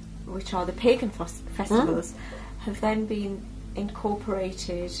festivals, which are the pagan festivals, have then been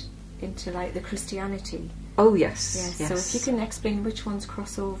incorporated into like the Christianity. Oh yes. Yes. So if you can explain which ones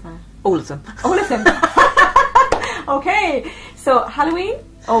cross over. All of them. All of them. Okay. So Halloween.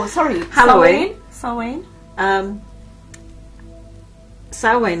 Oh, sorry. Halloween. Samhain.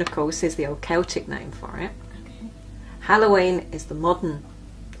 Samhain, of course, is the old Celtic name for it. Okay. Halloween is the modern,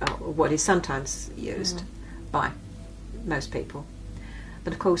 what is sometimes used by most people.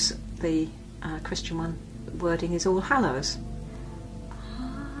 But of course, the Christian one wording is All Hallows.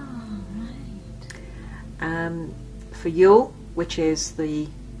 For Yule, which is the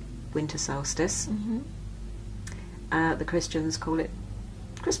winter solstice, the Christians call it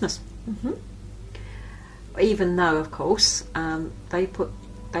Christmas. Even though, of course,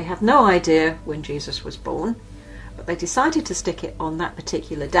 they have no idea when Jesus was born, but they decided to stick it on that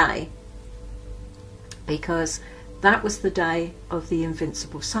particular day because that was the day of the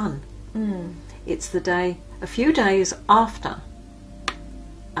invincible sun. It's the day, a few days after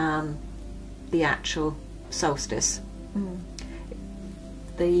the actual solstice.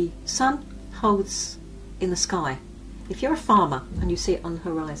 The sun holds in the sky. If you're a farmer and you see it on the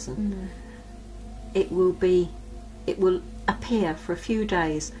horizon, it will appear for a few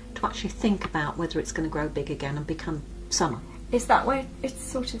days to actually think about whether it's going to grow big again and become summer. Is that where it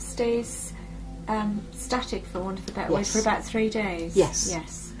sort of stays static, for want of a better word, for about 3 days? Yes.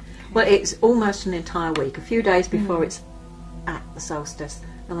 Yes. Okay. Well, it's almost an entire week, a few days before it's at the solstice,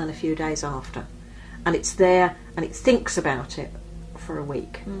 and then a few days after. And it's there, and it thinks about it for a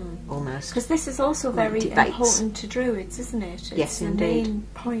week, almost. Because this is also very important to Druids, isn't it? It's yes, indeed. The main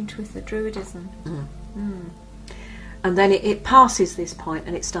point with the Druidism. And then it passes this point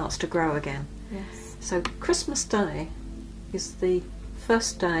and it starts to grow again. Yes. So Christmas Day is the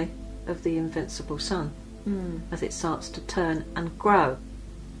first day of the invincible sun, as it starts to turn and grow.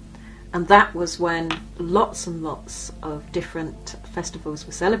 And that was when lots and lots of different festivals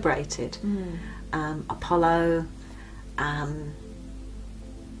were celebrated. Apollo,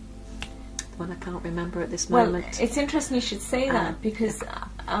 one I can't remember at this moment. Well, it's interesting you should say that, because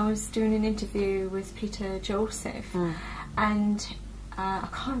I was doing an interview with Peter Joseph, and I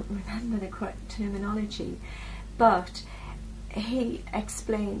can't remember the correct terminology, but he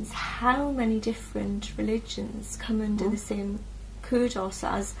explains how many different religions come under the same kudos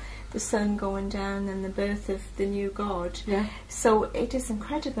as the sun going down and the birth of the new god. Yeah. So it is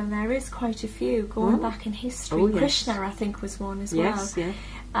incredible. There is quite a few going back in history. Oh, yes. Krishna, I think, was one as Yes, well.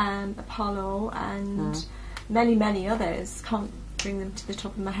 yeah. Apollo and many others. Can't bring them to the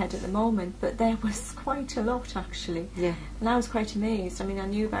top of my head at the moment, but there was quite a lot actually. Yeah. And I was quite amazed. I mean, I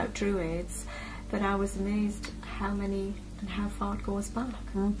knew about Druids, but I was amazed how many and how far it goes back.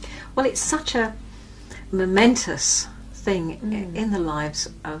 Well, it's such a momentous thing in the lives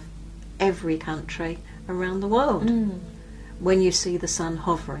of every country around the world. When you see the sun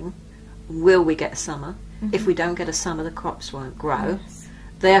hovering, will we get a summer? If we don't get a summer, the crops won't grow. Yes.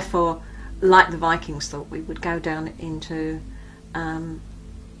 Therefore, like the Vikings thought, we would go down into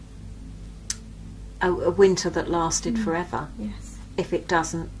a winter that lasted forever Yes. if it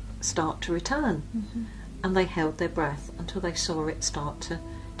doesn't start to return. And they held their breath until they saw it start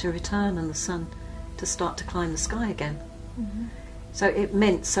to return and the sun to start to climb the sky again. So it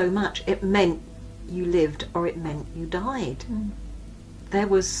meant so much. It meant you lived or it meant you died. There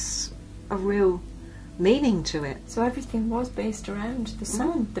was a real meaning to it. So everything was based around the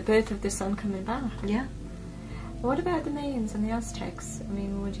sun, the birth of the sun coming back. Yeah. What about the Mayans and the Aztecs? I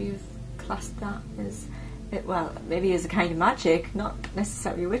mean, would you class that as, well, maybe as a kind of magic, not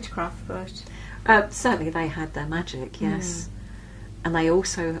necessarily witchcraft, but... Certainly they had their magic, yes. And they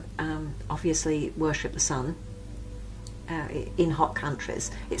also obviously worship the sun. In hot countries,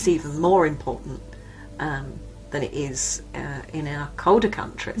 it's even more important than it is in our colder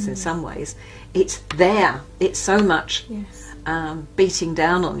countries in some ways. It's there. It's so much beating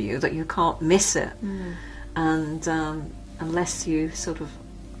down on you that you can't miss it. And unless you sort of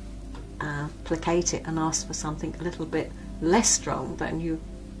placate it and ask for something a little bit less strong, then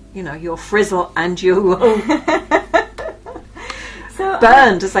you'll frizzle and you will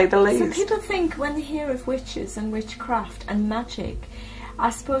burn, to say the least. So people think when they hear of witches and witchcraft and magic, I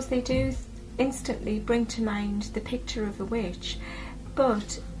suppose they do instantly bring to mind the picture of a witch,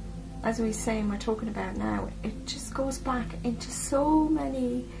 but as we say and we're talking about now, it just goes back into so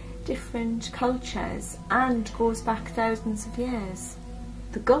many different cultures and goes back thousands of years.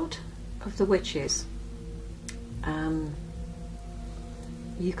 The god of the witches,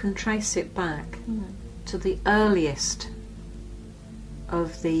 you can trace it back to the earliest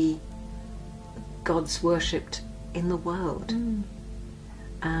of the gods worshipped in the world.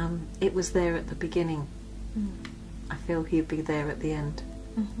 It was there at the beginning. I feel he'd be there at the end.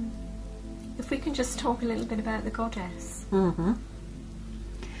 If we can just talk a little bit about the goddess. The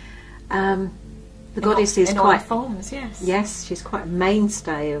goddess is in quite... all forms, yes. Yes, she's quite a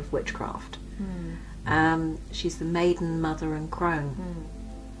mainstay of witchcraft. She's the maiden, mother and crone.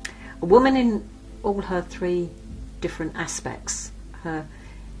 A woman in all her three different aspects, her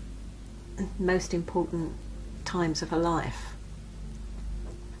most important times of her life.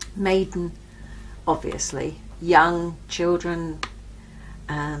 Maiden, obviously, young, children,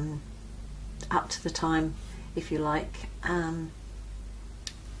 up to the time, if you like,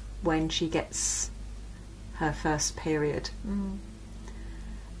 when she gets her first period.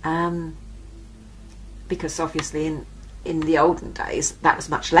 Because obviously in the olden days, that was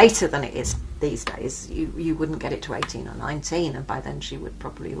much later than it is these days. You wouldn't get it to 18 or 19, and by then she would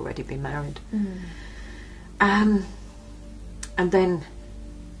probably already be married. And then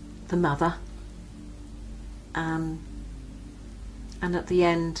the mother, and at the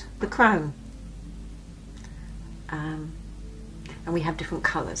end the crone. And we have different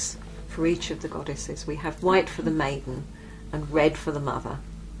colours for each of the goddesses. We have white for the maiden, and red for the mother,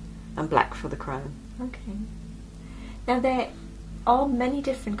 and black for the crone. Okay. Now there are many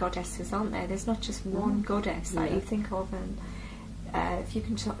different goddesses, aren't there? There's not just one goddess that you think of, and if you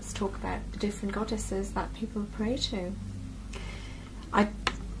can just talk about the different goddesses that people pray to. I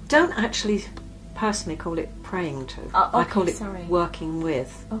don't actually personally call it praying to. I call it working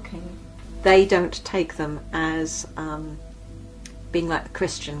with. Okay. They don't take them as being like the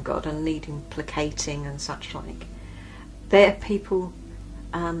Christian God and needing placating and such like. They're people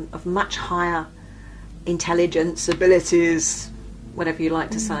of much higher intelligence, abilities, whatever you like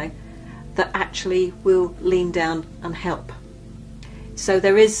to say, that actually will lean down and help. So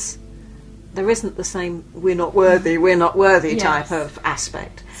there isn't the same we're not worthy type of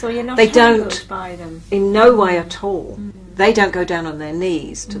aspect. So you're not humbled by them? In no way at all. They don't go down on their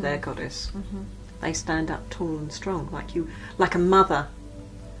knees to their goddess. They stand up tall and strong, like a mother,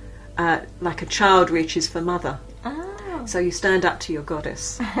 like a child reaches for mother. Oh. So you stand up to your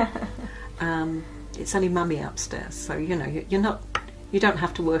goddess. It's only mummy upstairs, so you don't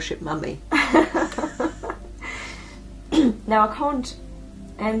have to worship mummy. Now I can't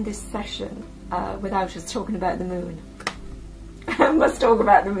end this session without us talking about the moon. I must talk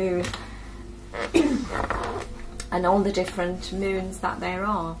about the moon and all the different moons that there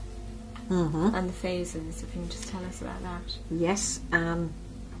are, and the phases. If you can just tell us about that. Yes.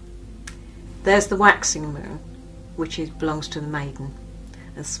 There's the waxing moon, which belongs to the maiden,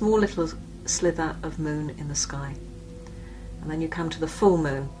 a small little slither of moon in the sky. And then you come to the full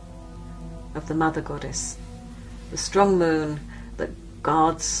moon of the mother goddess, the strong moon that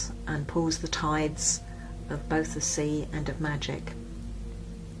guards and pulls the tides of both the sea and of Magick.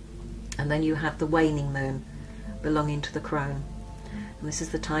 And then you have the waning moon belonging to the crone. And this is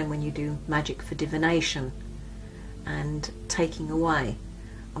the time when you do magic for divination and taking away.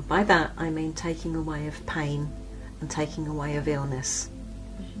 And by that I mean taking away of pain and taking away of illness.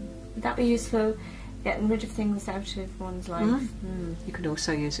 Would that be useful, getting rid of things out of one's life? You could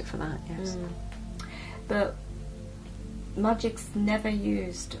also use it for that, yes. But magic's never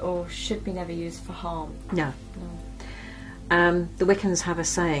used, or should be never used, for harm. No. The Wiccans have a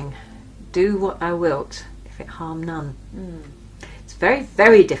saying, do what thou wilt, if it harm none. It's very,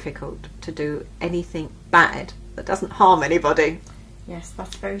 very difficult to do anything bad that doesn't harm anybody. Yes,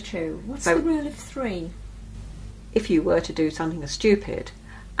 that's very true. What's So- the rule of 3? If you were to do something as stupid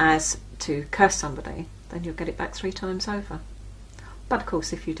as to curse somebody, then you'll get it back 3 times over. But of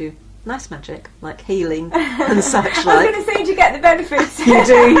course, if you do nice magic, like healing and such I was like, going to say, do you get the benefits? you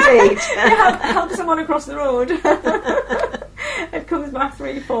do indeed. You help someone across the road. It comes back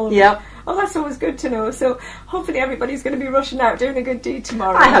 3-fold. Yep. Oh, that's always good to know. So hopefully everybody's going to be rushing out doing a good deed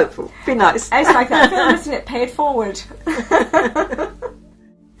tomorrow. I hope so. Be nice. It's like that film, isn't it? Pay it forward.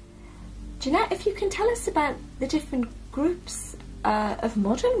 Jeanette, if you can tell us about the different groups of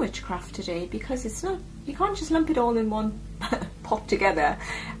modern witchcraft today, because it's not, you can't just lump it all in one pot together.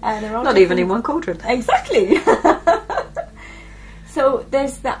 There are Not even in one cauldron. Exactly. So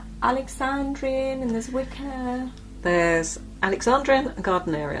there's the Alexandrian and there's Wicca. There's Alexandrian and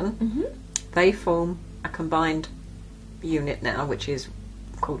Gardnerian. They form a combined unit now, which is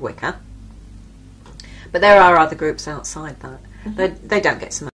called Wicca. But there are other groups outside that. They don't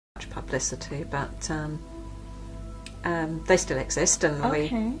get so much publicity, but they still exist, and Okay.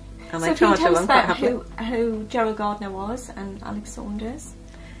 they So if you charge can tell us along quite about happily. who Gerald Gardner was and Alex Saunders.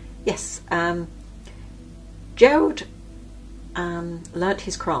 Yes, Gerald learnt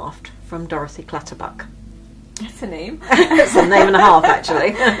his craft from Dorothy Clutterbuck. That's a name. It's a name and a half,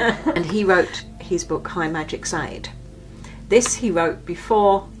 actually. And he wrote his book High Magic's Aid. This he wrote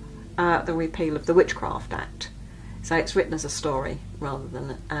before the repeal of the Witchcraft Act, so it's written as a story rather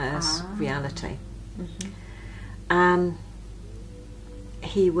than as reality.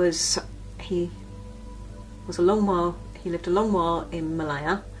 He lived a long while in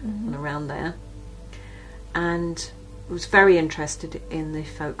Malaya and around there, and was very interested in the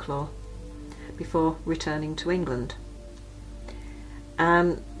folklore before returning to England.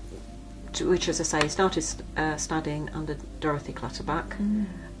 Which, as I say, he started studying under Dorothy Clutterbuck,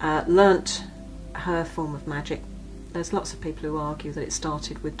 learnt her form of magic. There's lots of people who argue that it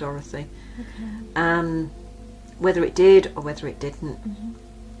started with Dorothy. Whether it did or whether it didn't,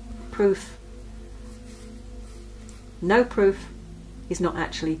 proof. No proof is not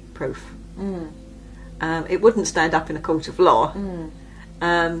actually proof. It wouldn't stand up in a court of law.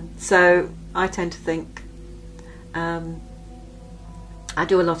 So I tend to think, I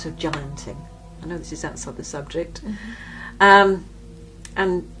do a lot of gianting. I know this is outside the subject. And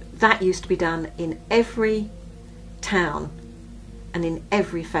that used to be done in every town and in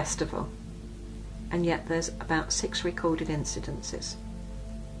every festival. And yet there's about 6 recorded incidences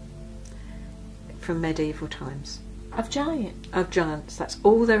from medieval times. Of giant? Of giants. That's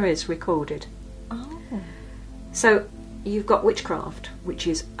all there is recorded. Oh. So you've got witchcraft, which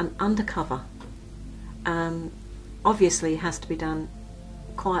is an undercover. Obviously has to be done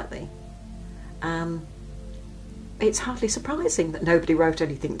quietly. It's hardly surprising that nobody wrote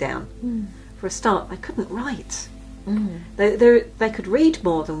anything down. For a start, they couldn't write. They could read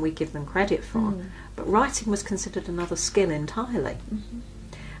more than we give them credit for, but writing was considered another skill entirely.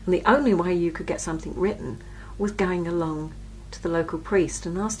 And the only way you could get something written was going along to the local priest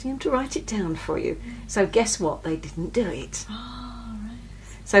and asking him to write it down for you. So guess what? They didn't do it.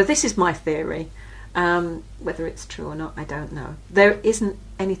 So this is my theory. Whether it's true or not, I don't know. There isn't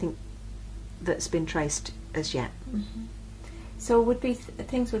anything that's been traced as yet. So would be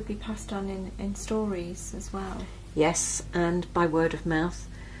things would be passed on in stories as well? Yes, and by word of mouth.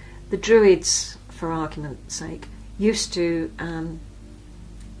 The Druids, for argument's sake, used to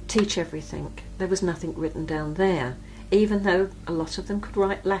teach everything. There was nothing written down there. Even though a lot of them could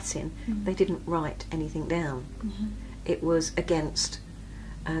write Latin, they didn't write anything down. It was against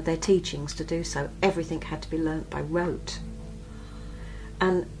their teachings to do so. Everything had to be learnt by rote.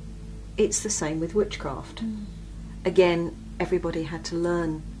 And it's the same with witchcraft. Again, everybody had to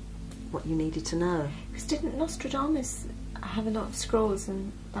learn what you needed to know. Because didn't Nostradamus have a lot of scrolls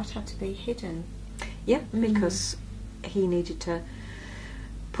and that had to be hidden? Yeah, because he needed to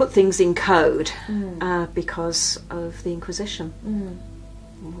put things in code because of the Inquisition.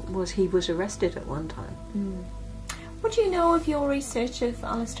 He was arrested at one time. What do you know of your research of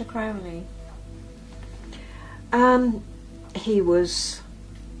Aleister Crowley? He was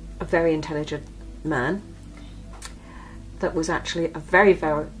a very intelligent man that was actually a very,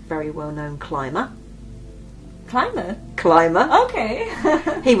 very, very well-known climber. Climber. Okay.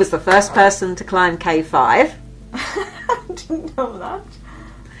 He was the first person to climb K5. I didn't know that.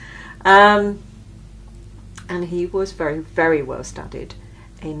 And he was very, very well studied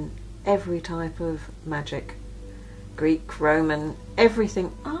in every type of magic, Greek, Roman,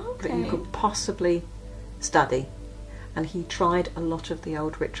 everything that you could possibly study. And he tried a lot of the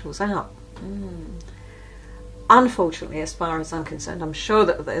old rituals out. Unfortunately, as far as I'm concerned, I'm sure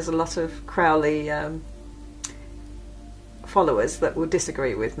that there's a lot of Crowley followers that will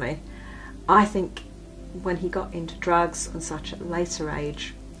disagree with me. I think when he got into drugs and such at a later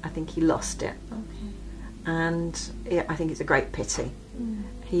age, I think he lost it. And I think it's a great pity.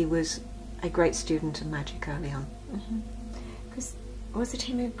 He was a great student of magic early on. Because was it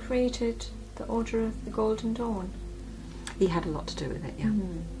him who created the Order of the Golden Dawn? He had a lot to do with it, yeah.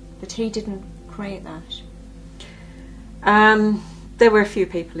 But he didn't create that? There were a few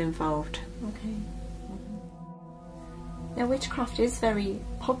people involved. Okay. Now, witchcraft is very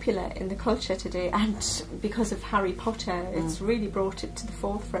popular in the culture today, and because of Harry Potter, it's really brought it to the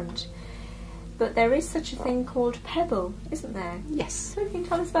forefront. But there is such a thing called Pebble, isn't there? Yes. So can you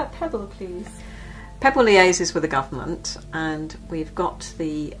tell us about Pebble, please? Pebble liaises with the government, and we've got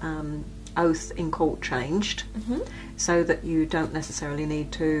the oath in court changed so that you don't necessarily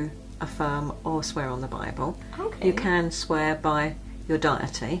need to affirm or swear on the Bible. Okay. You can swear by your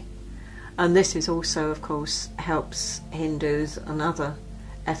deity, and this is also, of course, helps Hindus and other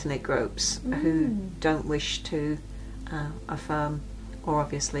ethnic groups who don't wish to affirm or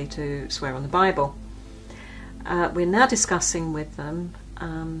obviously to swear on the Bible. We're now discussing with them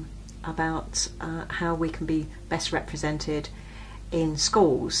about how we can be best represented in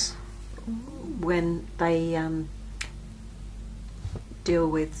schools when they deal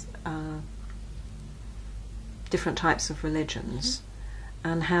with different types of religions,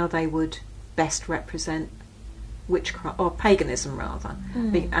 and how they would best represent witchcraft, or paganism rather,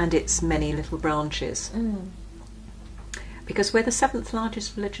 and its many little branches. Because we're the 7th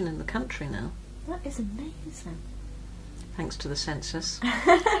largest religion in the country now. That is amazing. Thanks to the census.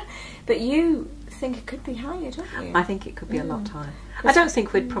 But you think it could be higher, don't you? I think it could be a lot higher. I don't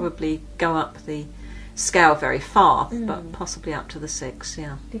think we'd probably go up the scale very far, but possibly up to the 6,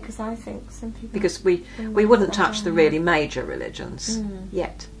 yeah. Because I think some people... Because we wouldn't touch the really major religions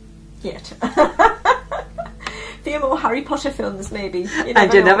yet. Yet. Few more Harry Potter films, maybe. You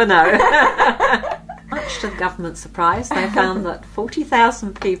never know. Much to the government's surprise, they found that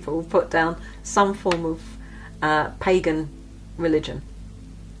 40,000 people put down some form of pagan religion.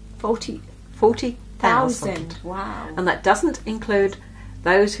 40,000. Wow. And that doesn't include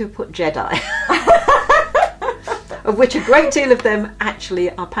those who put Jedi. Of which a great deal of them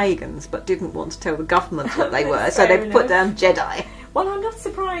actually are pagans, but didn't want to tell the government that they were, so they put down Jedi. Well, I'm not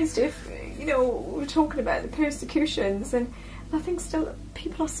surprised if, we're talking about the persecutions, and I think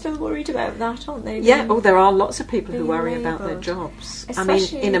people are still worried about that, aren't they? Yeah, there are lots of people who worry about their jobs.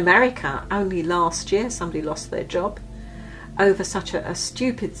 Especially, I mean, in America, only last year somebody lost their job over such a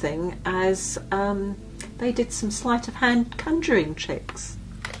stupid thing as they did some sleight of hand conjuring tricks.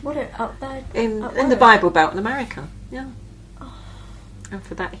 What up there? In the Bible Belt in America, yeah. And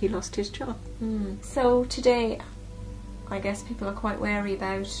for that he lost his job. So today, I guess people are quite wary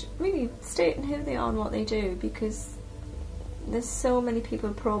about really stating who they are and what they do, because there's so many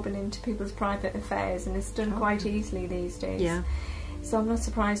people probing into people's private affairs, and it's done quite easily these days. Yeah. So I'm not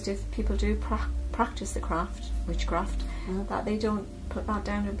surprised if people do practice the witchcraft, that they don't put that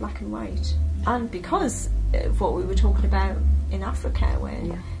down in black and white. And because of what we were talking about in Africa,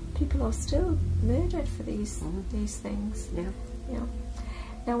 where people are still murdered for these things. Yeah.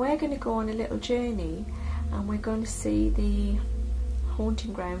 Now we're going to go on a little journey, and we're going to see the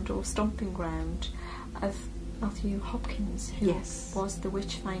haunting ground or stomping ground of Matthew Hopkins, who was the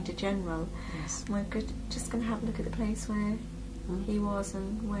Witchfinder General. Yes. And we're just going to have a look at the place where he was,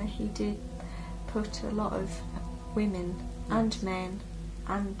 and where he did put a lot of women and men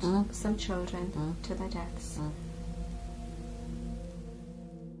and some children to their deaths.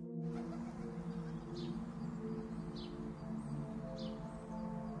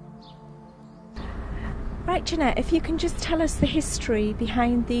 Right, Jeanette, if you can just tell us the history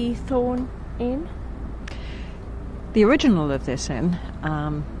behind the Thorn Inn. The original of this inn,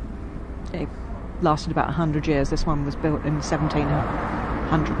 it lasted about 100 years. This one was built in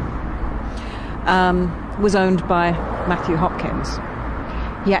 1700. Was owned by Matthew Hopkins.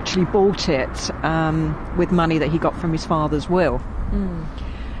 He actually bought it with money that he got from his father's will.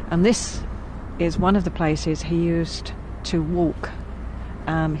 And this is one of the places he used to walk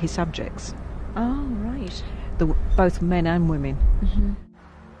his subjects, Oh, right. both men and women. Mm-hmm.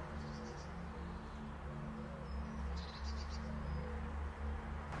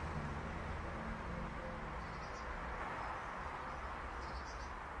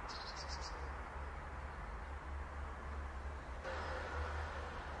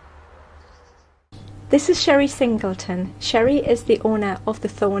 This is Sherry Singleton. Sherry is the owner of the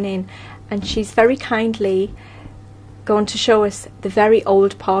Thorn Inn, and she's very kindly going to show us the very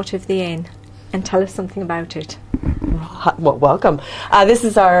old part of the inn and tell us something about it. Well, welcome. This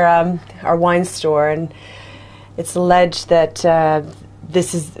is our wine store, and it's alleged that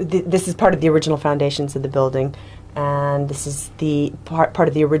this is part of the original foundations of the building, and this is the part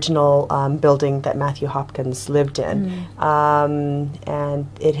of the original building that Matthew Hopkins lived in. And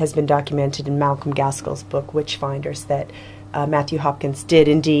it has been documented in Malcolm Gaskell's book, Witchfinders, that Matthew Hopkins did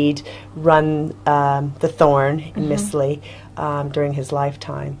indeed run the Thorn in Mistley during his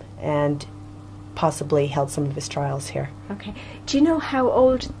lifetime, and possibly held some of his trials here. Okay. Do you know how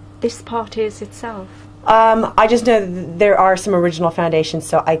old this part is itself? I just know that there are some original foundations,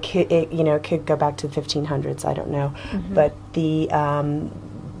 so it could go back to the 1500s. I don't know, but the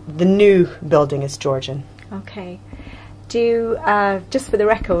new building is Georgian. Okay. Do you, just for the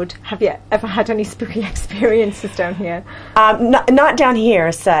record, have you ever had any spooky experiences down here? Not down here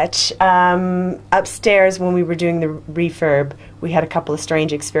as such. Upstairs, when we were doing the refurb, we had a couple of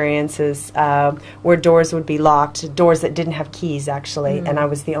strange experiences where doors would be locked, doors that didn't have keys actually, and I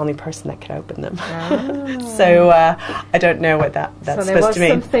was the only person that could open them. So I don't know what that's supposed to mean. So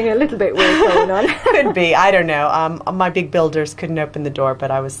there was something a little bit weird going on. Could be, I don't know. My big builders couldn't open the door,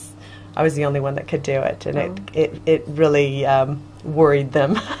 but I was the only one that could do it, and it really worried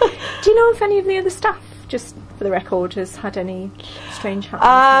them. Do you know if any of the other staff, just for the record, has had any strange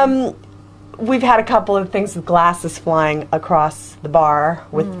happenings? We've had a couple of things with glasses flying across the bar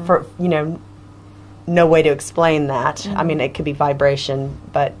for no way to explain that. I mean, it could be vibration,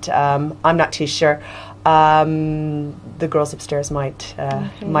 but I'm not too sure. The girls upstairs might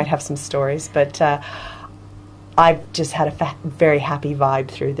have some stories, but I've just had a very happy vibe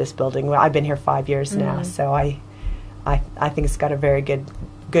through this building. I've been here 5 years now, so I think it's got a very good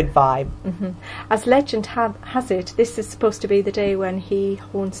vibe. As legend has it, this is supposed to be the day when he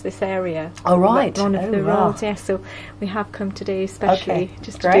haunts this area. Oh, right. One of the roads, yes. So we have come today especially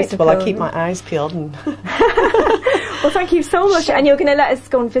just to do some Well, I'll filming. keep my eyes peeled. And Well, thank you so much. And you're going to let us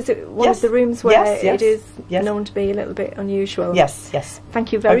go and visit one of the rooms where it is known to be a little bit unusual. Yes.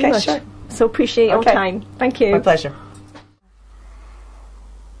 Thank you very much. Sure. So appreciate your time. Thank you. My pleasure.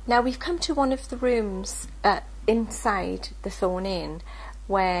 Now we've come to one of the rooms inside the Thorn Inn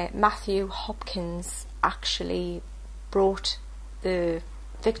where Matthew Hopkins actually brought the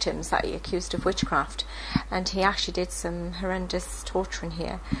victims that he accused of witchcraft, and he actually did some horrendous torturing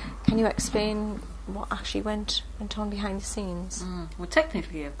here. Can you explain what actually went on behind the scenes? Well,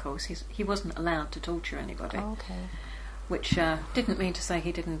 technically, of course, he wasn't allowed to torture anybody. Oh, okay. Which didn't mean to say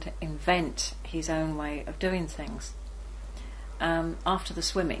he didn't invent his own way of doing things. After the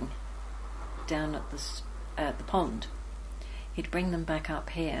swimming down at the pond, he'd bring them back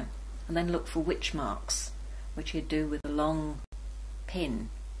up here and then look for witch marks, which he'd do with a long pin,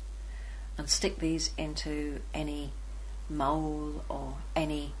 and stick these into any mole or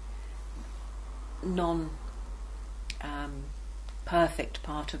any non-perfect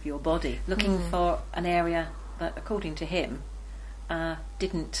part of your body, looking for an area that, according to him,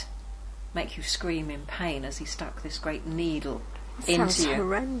 didn't make you scream in pain as he stuck this great needle into you. Sounds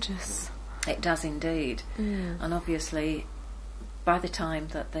horrendous. It does indeed. And obviously, by the time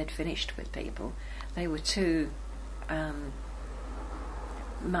that they'd finished with people, they were too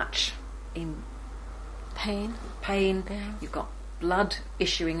much in Pain. Yeah. You've got blood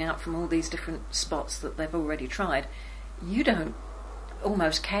issuing out from all these different spots that they've already tried. You don't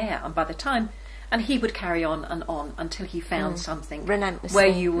almost care, and by the time, and he would carry on until he found something relentlessly, where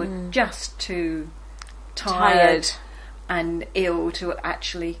you were just too tired and ill to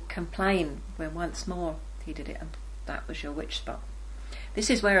actually complain, when once more he did it, and that was your witch spot. This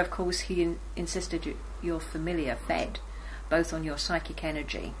is where, of course, he insisted you're familiar fed, both on your psychic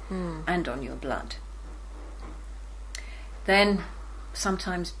energy and on your blood. Then,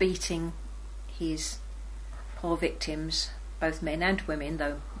 sometimes beating his poor victims, both men and women,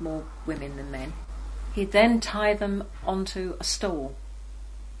 though more women than men. He'd then tie them onto a stool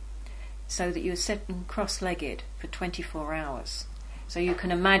so that you were sitting cross-legged for 24 hours. So you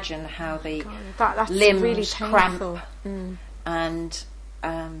can imagine how the that's limbs really cramp and,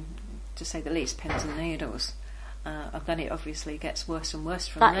 to say the least, pins and needles. And then it obviously gets worse and worse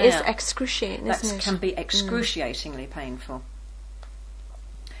from there. That is excruciating, isn't it? That can be excruciatingly painful.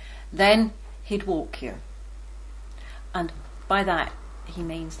 Then he'd walk you. And by that, he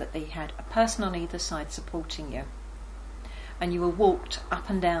means that they had a person on either side supporting you. And you were walked up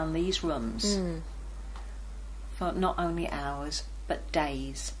and down these rooms for not only hours, but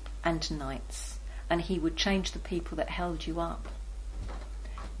days and nights. And he would change the people that held you up,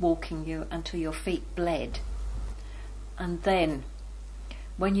 walking you until your feet bled. And then,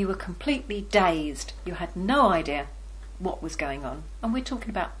 when you were completely dazed, you had no idea what was going on. And we're talking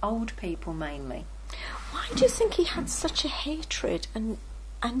about old people mainly. Why do you think he had such a hatred and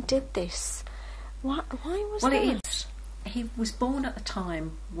did this? Why was that? He was born at a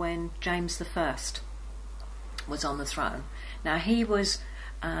time when James I was on the throne. Now, he was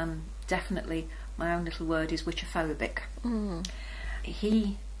definitely, my own little word is witchophobic.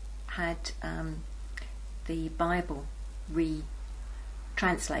 He had the Bible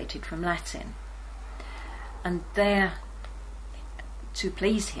translated from Latin, and there, to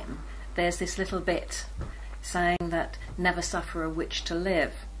please him, there's this little bit saying that never suffer a witch to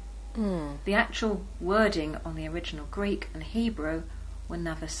live. The actual wording on the original Greek and Hebrew were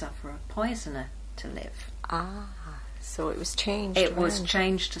never suffer a poisoner to live. So it was changed. It was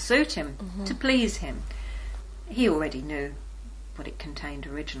changed to suit him, to please him. He already knew what it contained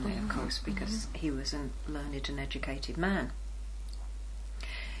originally, of course, because he was a learned and educated man.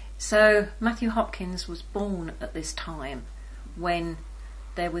 So Matthew Hopkins was born at this time when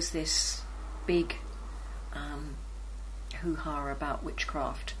there was this big hoo-ha about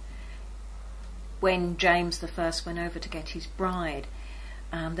witchcraft. When James I went over to get his bride,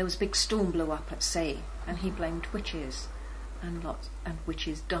 there was a big storm blew up at sea, and he blamed witches, and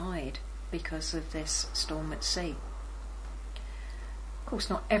witches died because of this storm at sea. Of course,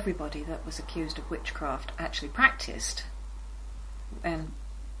 not everybody that was accused of witchcraft actually practised, and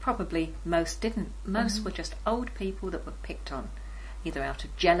probably most didn't. Most were just old people that were picked on, either out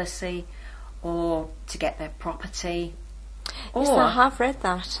of jealousy or to get their property. Yes, I have read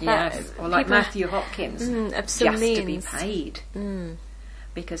that. Yes, or like Matthew Hopkins, just to be paid.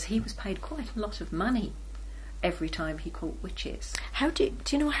 Because he was paid quite a lot of money every time he caught witches. Do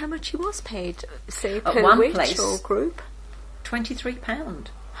you know how much he was paid, say, At per one witch place, or group? £23.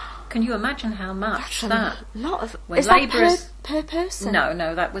 Can you imagine how much That's a lot of... When is labourers, that per person?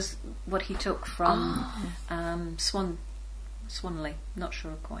 No, that was what he took from Swanley. Not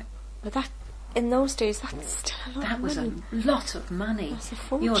sure quite. But that, in those days, that's still a lot That of was money. a lot of money. That's a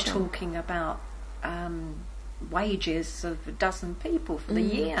fortune. You're talking about wages of a dozen people for the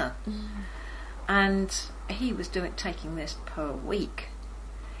year. And he was taking this per week.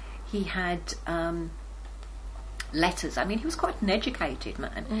 He had letters. I mean, he was quite an educated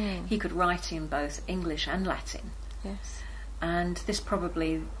man. He could write in both English and Latin. Yes. And this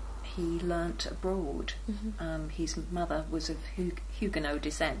probably he learnt abroad. His mother was of Huguenot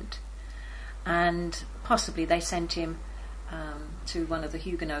descent, and possibly they sent him to one of the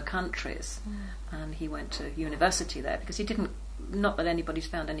Huguenot countries, and he went to university there because he didn't. Not that anybody's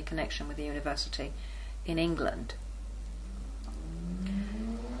found any connection with the university in England.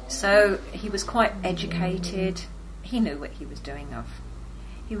 So he was quite educated. He knew what he was doing.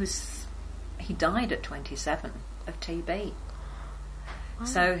 He died at 27 of TB. Wow.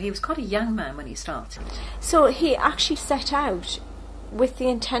 So he was quite a young man when he started. So he actually set out with the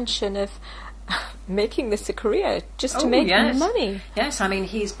intention of making this a career, just to make money. Yes, I mean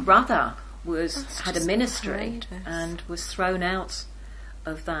his brother had a ministry and was thrown out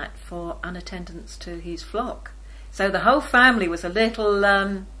of that for unattendance to his flock. So the whole family was a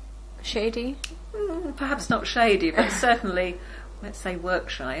little shady. Perhaps not shady, but certainly, let's say, work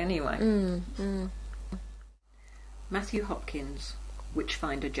shy anyway. Matthew Hopkins,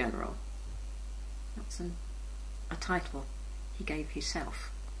 Witchfinder General. That's a title he gave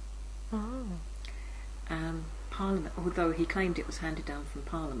himself. Parliament, although he claimed it was handed down from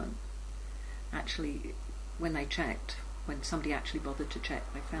Parliament, actually, when they checked, when somebody actually bothered to check,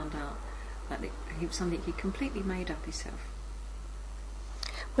 they found out that it was something he completely made up himself.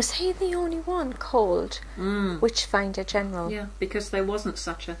 Was he the only one called Witchfinder General? Yeah, because there wasn't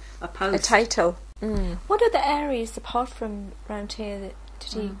such a post. A title. What other areas apart from round here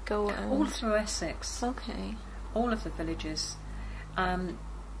did he go? All through Essex. Okay. All of the villages. I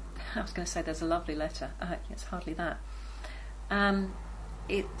was going to say there's a lovely letter. It's hardly that.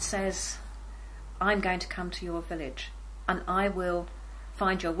 It says, I'm going to come to your village and I will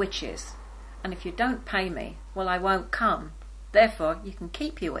find your witches. And if you don't pay me, well, I won't come. Therefore, you can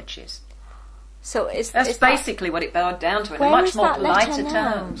keep your witches. So that's basically what it boiled down to in a much more politer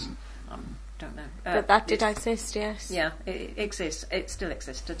terms. Don't know. But that did exist, yes. Yeah, it exists. It still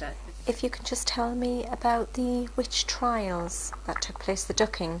exists today. If you could just tell me about the witch trials that took place, the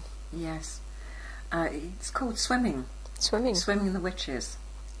ducking. Yes. It's called Swimming. Swimming the Witches.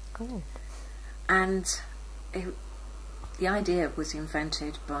 Oh. And the idea was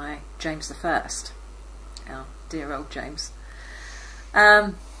invented by James I, our dear old James,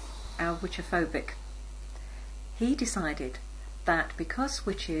 our witchophobic. He decided that because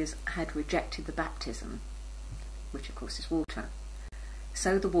witches had rejected the baptism, which of course is water,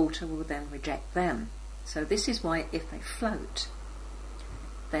 so the water will then reject them. So this is why if they float,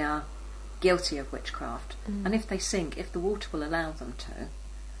 they are guilty of witchcraft. And if they sink, if the water will allow them to,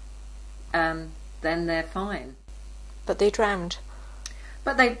 then they're fine. But they drowned.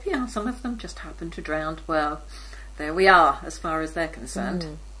 But they, some of them just happened to drown. Well, there we are, as far as they're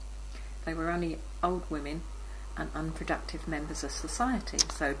concerned. They were only old women and unproductive members of society,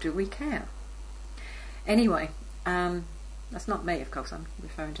 so do we care? Anyway, that's not me, of course, I'm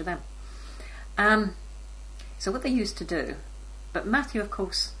referring to them. So what they used to do, but Matthew, of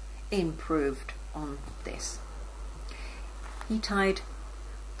course, improved on this. He tied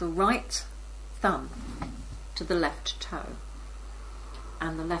the right thumb to the left toe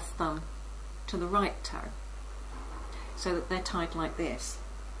and the left thumb to the right toe, so that they're tied like this.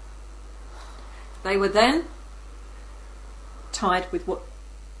 They were then tied with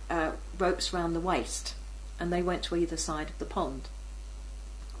ropes round the waist, and they went to either side of the pond.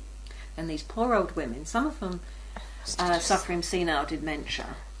 And these poor old women, some of them suffering senile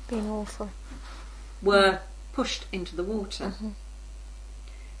dementia, Being awful. were pushed into the water.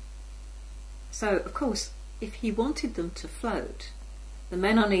 So, of course, if he wanted them to float, the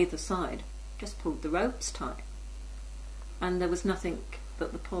men on either side just pulled the ropes tight. And there was nothing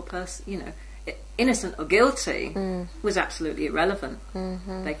that the poor person, innocent or guilty, was absolutely irrelevant.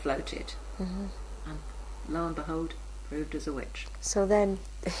 They floated. And lo and behold, proved as a witch. So then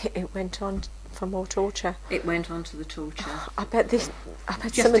it went on for more torture. It went on to the torture. I bet Just some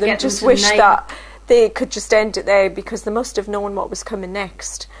of to them get them just to wished name- that they could just end it there, because they must have known what was coming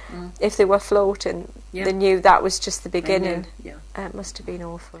next. If they were floating, they knew that was just the beginning. Yeah. It must have been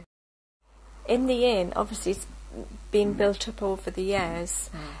awful. In the inn, obviously it's been built up over the years.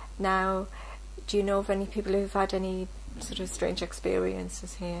 Now, do you know of any people who've had any sort of strange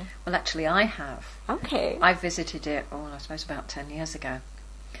experiences here? Well, actually, I have. Okay. I visited it, I suppose about 10 years ago.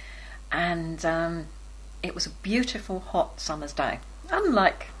 And it was a beautiful, hot summer's day,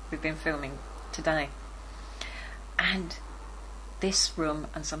 unlike we've been filming today. And this room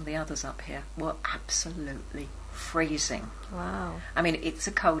and some of the others up here were absolutely freezing. Wow. I mean, it's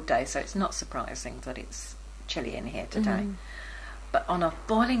a cold day, so it's not surprising that it's chilly in here today. But on a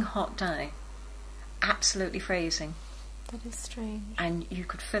boiling hot day, absolutely freezing. That is strange. And you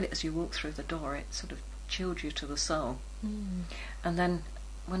could feel it as you walked through the door. It sort of chilled you to the soul. And then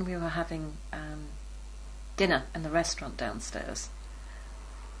when we were having dinner in the restaurant downstairs,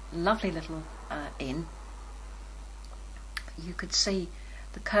 lovely little inn, you could see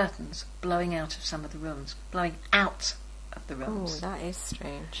the curtains blowing out of some of the rooms, blowing out of the rooms. Oh, that is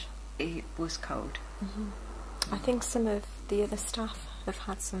strange. It was cold. I think some of the other staff have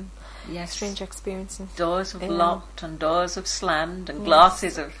had some strange experiences. Doors have locked and doors have slammed and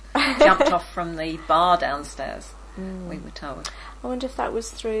glasses have jumped off from the bar downstairs, we were told. I wonder if that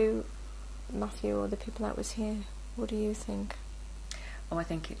was through Matthew or the people that was here. What do you think? Oh, I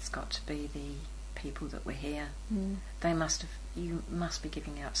think it's got to be the people that were here. They must have. You must be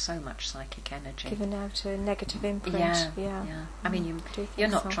giving out so much psychic energy. Giving out a negative imprint. Yeah. I mean, you're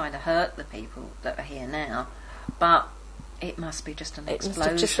not so? trying to hurt the people that are here now, but it must be just an It must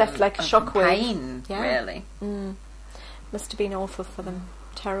explosion have just left like a of shockwave. pain, really. Must have been awful for them.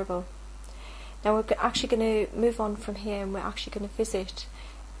 Terrible. Now we're actually going to move on from here, and we're actually going to visit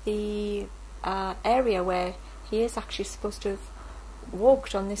the area where he is actually supposed to have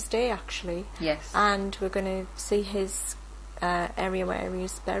walked on this day, actually. Yes. And we're going to see his area where he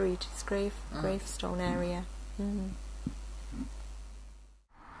is buried, his gravestone area.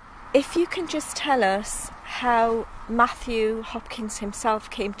 If you can just tell us how Matthew Hopkins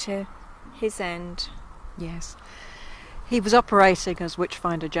himself came to his end. Yes. He was operating as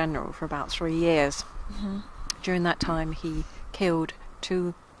Witchfinder General for about 3 years. During that time he killed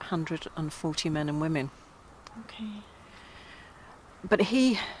 240 men and women. Okay. But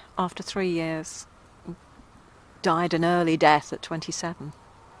he, after 3 years, died an early death at 27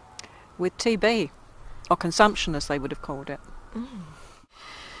 with TB, or consumption as they would have called it.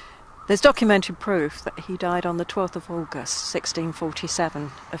 There's documented proof that he died on the 12th of August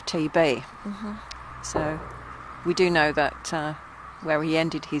 1647 of TB. So we do know that where he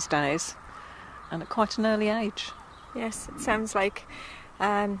ended his days, and at quite an early age. Yes, it sounds like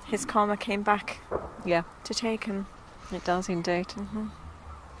his karma came back Yeah, to take him. it does indeed.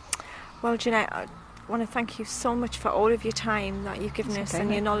 Well, Jeanette, I want to thank you so much for all of your time that you've given us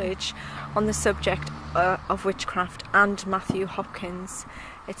and your knowledge on the subject of witchcraft and Matthew Hopkins.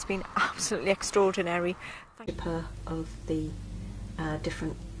 It's been absolutely extraordinary. Of the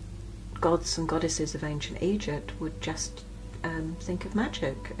different gods and goddesses of ancient Egypt would just think of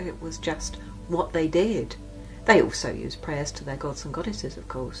magic. It was just what they did. They also used prayers to their gods and goddesses, of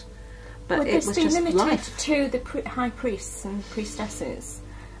course, but Would it this was be just limited life. to the high priests and priestesses,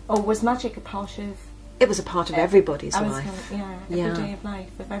 or was magic a part of? It was a part of everybody's every life. day of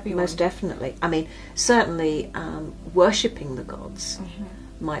life of everyone. Most definitely. I mean, certainly worshipping the gods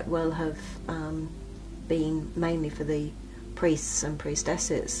might well have been mainly for the priests and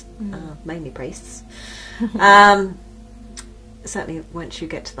priestesses, mainly priests. Certainly once you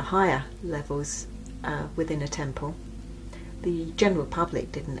get to the higher levels within a temple, the general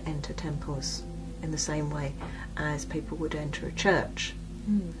public didn't enter temples in the same way as people would enter a church.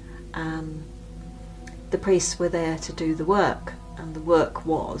 The priests were there to do the work, and the work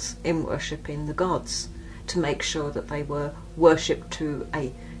was in worshipping the gods, to make sure that they were worshipped to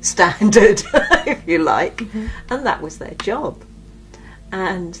a standard, if you like, and that was their job.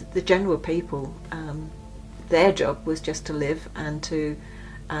 And the general people, their job was just to live and to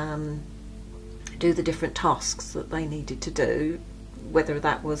do the different tasks that they needed to do, whether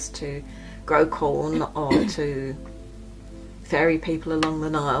that was to grow corn or to ferry people along the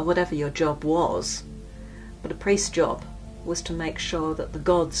Nile, whatever your job was. But a priest's job was to make sure that the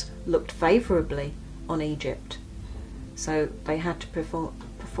gods looked favourably on Egypt. So they had to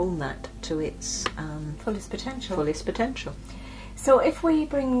perform that to its fullest potential. Fullest potential. So if we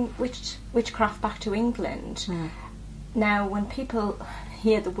bring witchcraft back to England, now when people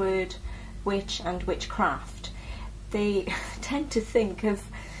hear the word witch and witchcraft, they tend to think of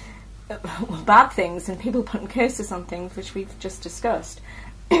bad things and people putting curses on things, which we've just discussed.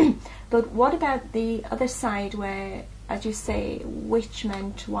 But what about the other side where, as you say, witch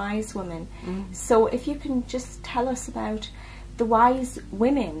meant wise woman? So if you can just tell us about the wise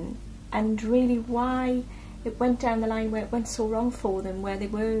women and really why it went down the line where it went so wrong for them, where they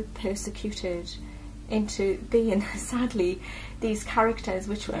were persecuted into being, sadly, these characters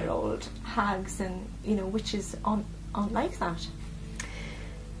which were old hags and, you know, witches aren't like that.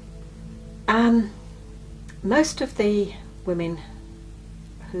 Most of the women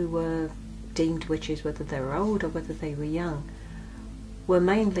who were deemed witches, whether they were old or whether they were young, were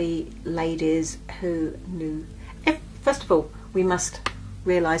mainly ladies who knew... First of all, we must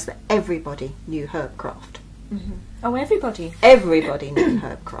realise that everybody knew herbcraft. Oh, everybody? Everybody knew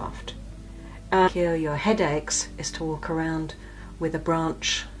herbcraft. Cure your headaches is to walk around with a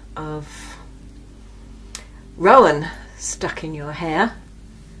branch of rowan stuck in your hair.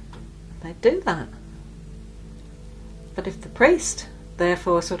 They'd do that. But if the priest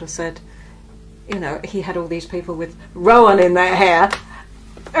therefore sort of said, you know, he had all these people with rowan in their hair,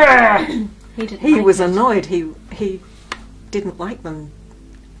 he was annoyed. He didn't like them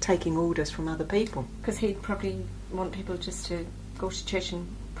taking orders from other people. Because he'd probably want people just to go to church and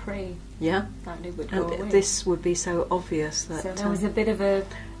pray. Yeah. That it would go away. This would be so obvious that... So there was a bit of a...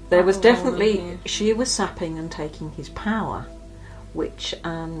 There was definitely... She was sapping and taking his power, which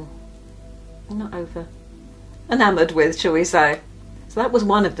I'm not over enamoured with, shall we say. So that was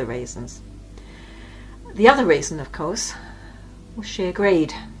one of the reasons. The other reason, of course, was sheer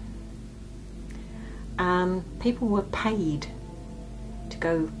greed. People were paid to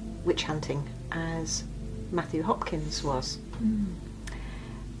go witch hunting, as Matthew Hopkins was.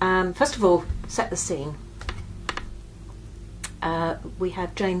 First of all, set the scene. We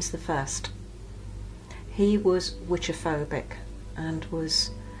had James I. He was witchophobic and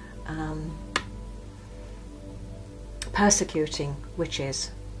was persecuting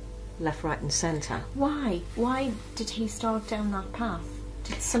witches left, right and centre. Why? Why did he start down that path?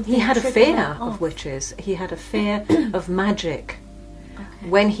 He had a fear of witches. He had a fear of magic. Okay.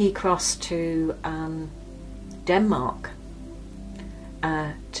 When he crossed to Denmark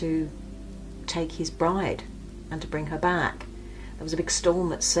to take his bride and to bring her back, there was a big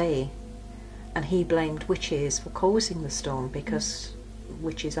storm at sea, and he blamed witches for causing the storm, because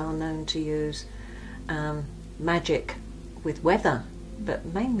witches are known to use magic with weather, but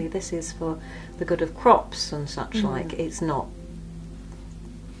mainly this is for the good of crops and such like. It's not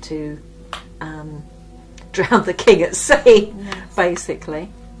to drown the king at sea, basically.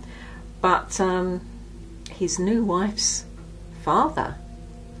 But his new wife's father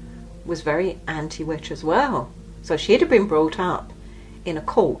was very anti-witch as well. So she'd have been brought up in a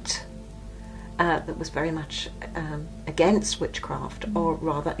court that was very much against witchcraft, or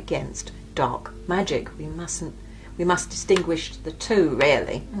rather against dark magic. We must distinguish the two,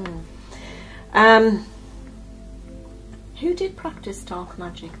 really. Who did practice dark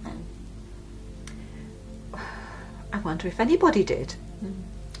magic then? I wonder if anybody did.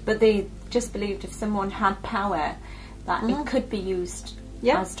 But they just believed if someone had power, that it could be used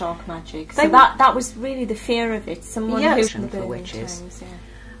as dark magic. So that was really the fear of it. Someone who for witches.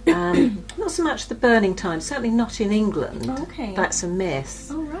 Not so much the burning times, certainly not in England. Oh, okay. That's a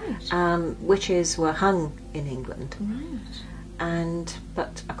myth. Oh, right. Witches were hung in England. Right.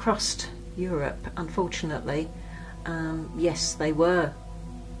 But across Europe, unfortunately, yes, they were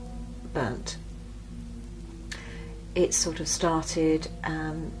burnt. It sort of started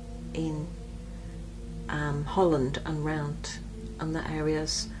in Holland and round the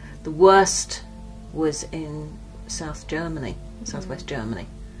areas. The worst was in South Germany, Southwest Germany,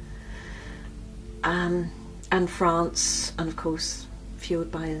 and France, and of course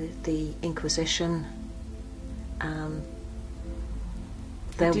fueled by the Inquisition.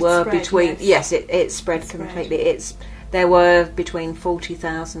 There were between it spread completely. There were between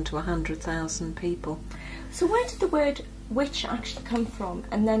 40,000 to 100,000 people. So where did the word witch actually come from,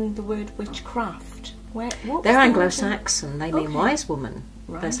 and then the word witchcraft? They're Anglo-Saxon. They mean Okay. wise woman.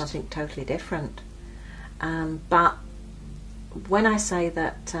 Right. They're something totally different. But when I say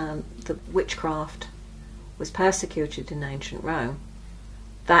that the witchcraft was persecuted in ancient Rome,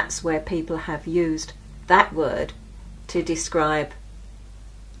 that's where people have used that word to describe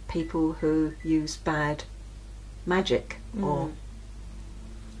people who use bad magic or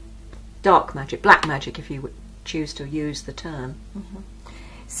dark magic, black magic, if you would choose to use the term.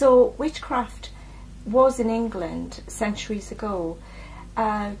 So witchcraft was in England centuries ago.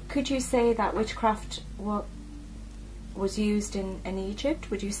 Could you say that witchcraft was used in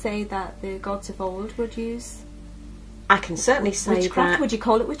Egypt? Would you say that the gods of old would use I can certainly say witchcraft? that. Would you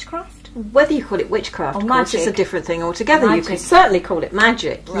call it witchcraft? Whether you call it witchcraft, Or of course, is a magic. different thing altogether. You Magic. could certainly call it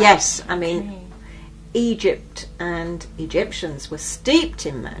magic. Right. Yes, I mean, Okay. Egypt and Egyptians were steeped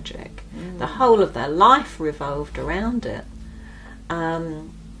in magic. The whole of their life revolved around it.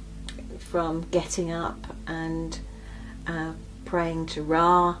 From getting up and praying to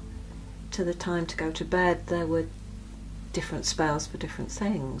Ra to the time to go to bed, there were different spells for different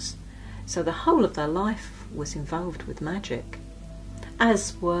things. So the whole of their life was involved with magic,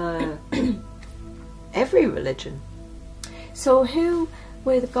 as were every religion. So who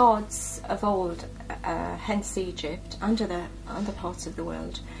were the gods of old, hence Egypt, and other parts of the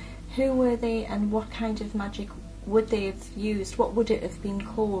world? Who were they, and what kind of magic would they have used? What would it have been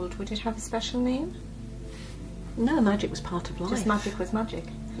called? Would it have a special name? No, magic was part of life. Just magic was magic.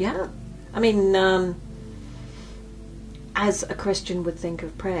 Yeah. I mean, as a Christian would think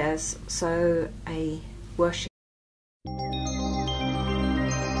of prayers, so a worship.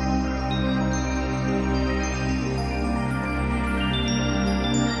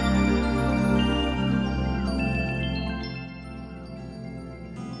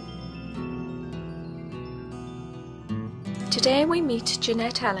 Today we meet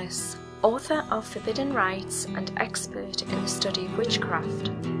Jeanette Ellis, author of Forbidden Rites and expert in the study of witchcraft.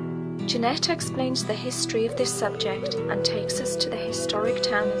 Jeanette explains the history of this subject and takes us to the historic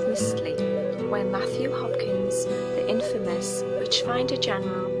town of Mistley, where Matthew Hopkins, the infamous Witchfinder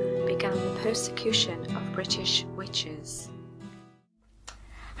General, began the persecution of British witches.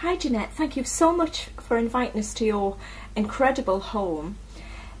 Hi Jeanette, thank you so much for inviting us to your incredible home.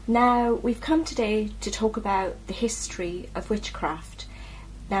 Now, we've come today to talk about the history of witchcraft.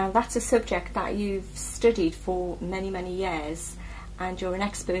 Now, that's a subject that you've studied for many, many years, and you're an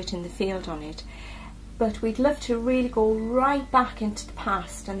expert in the field on it. But we'd love to really go right back into the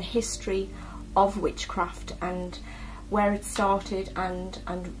past and the history of witchcraft and where it started and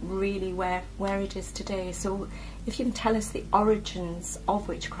really where it is today. So if you can tell us the origins of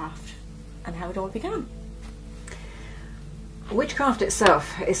witchcraft and how it all began. Witchcraft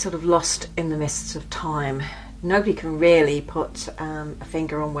itself is sort of lost in the mists of time. Nobody can really put a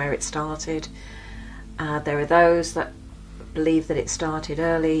finger on where it started. There are those that believe that it started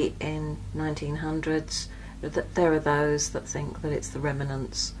early in 1900s, but there are those that think that it's the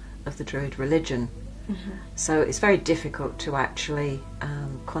remnants of the Druid religion. So it's very difficult to actually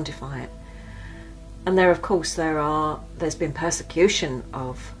quantify it. And there, of course, there's been persecution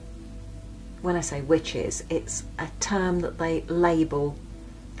of, when I say witches, it's a term that they label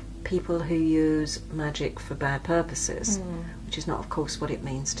people who use magic for bad purposes, which is not, of course, what it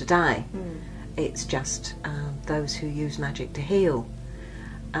means today. It's just those who use magic to heal.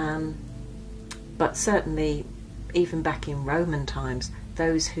 But certainly, even back in Roman times,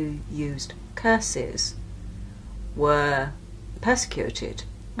 those who used curses were persecuted,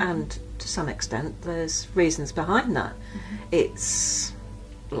 and to some extent there's reasons behind that. It's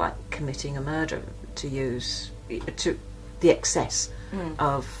like committing a murder to use to the excess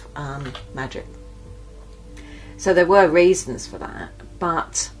of magic. So there were reasons for that,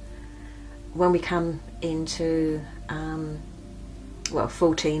 but when we come into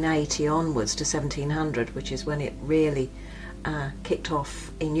 1480 onwards to 1700, which is when it really kicked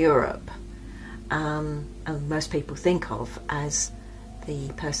off in Europe, and most people think of as the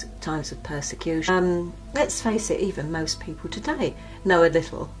times of persecution. Let's face it, even most people today know a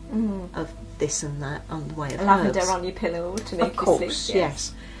little of this and that on the way of Lavender herbs. on your pillow to make Of course, you sleep.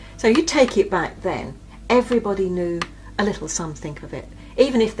 yes. So you take it back then, everybody knew a little something of it.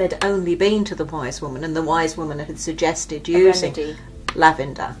 Even if they'd only been to the wise woman and the wise woman had suggested using remedy.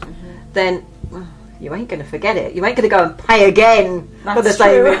 lavender, then you ain't going to forget it. You ain't going to go and pay again for the That's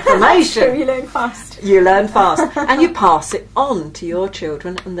same true. information. That's true, you learn fast. You learn fast. And you pass it on to your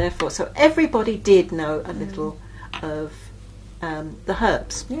children, and therefore, so everybody did know a little of the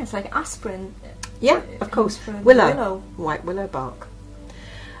herbs. Yeah, it's like aspirin. Yeah, of course. from Willow. White willow bark.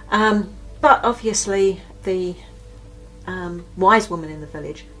 But obviously the wise woman in the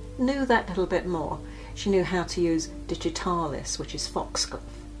village knew that little bit more. She knew how to use digitalis, which is foxglove.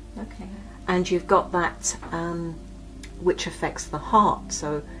 Okay. And you've got that which affects the heart,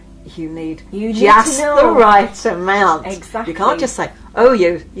 so you need You need just to the know. right amount. Exactly. You can't just say, oh,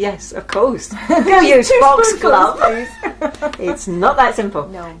 yes, of course, go use foxglove. It's not that simple.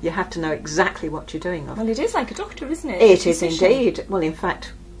 No. You have to know exactly what you're doing. Well, it is like a doctor, isn't it? It is Physician. indeed. Well, in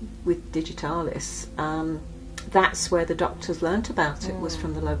fact, with digitalis, that's where the doctors learnt about it, was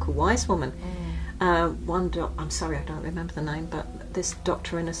from the local wise woman. I'm sorry, I don't remember the name, but this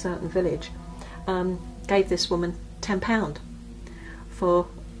doctor in a certain village gave this woman £10 for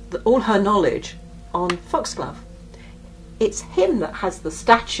all her knowledge on foxglove. It's him that has the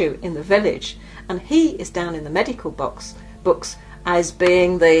statue in the village, and he is down in the medical books as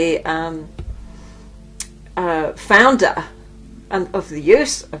being the founder of the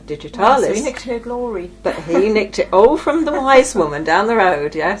use of digitalis. So he nicked her glory. But he nicked it all from the wise woman down the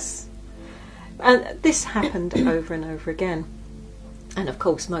road, yes. And this happened over and over again. And of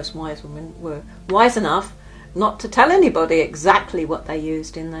course, most wise women were wise enough not to tell anybody exactly what they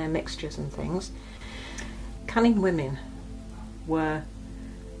used in their mixtures and things. Cunning women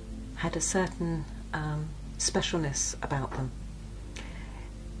had a certain specialness about them.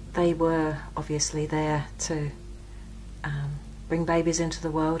 They were obviously there to bring babies into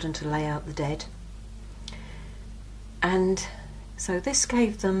the world and to lay out the dead. And so this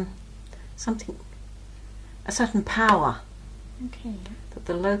gave them a certain power Okay. that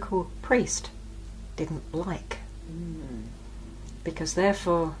the local priest didn't like. Because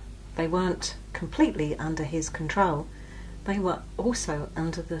therefore they weren't completely under his control, they were also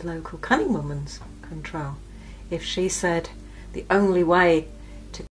under the local cunning woman's control. If she said the only way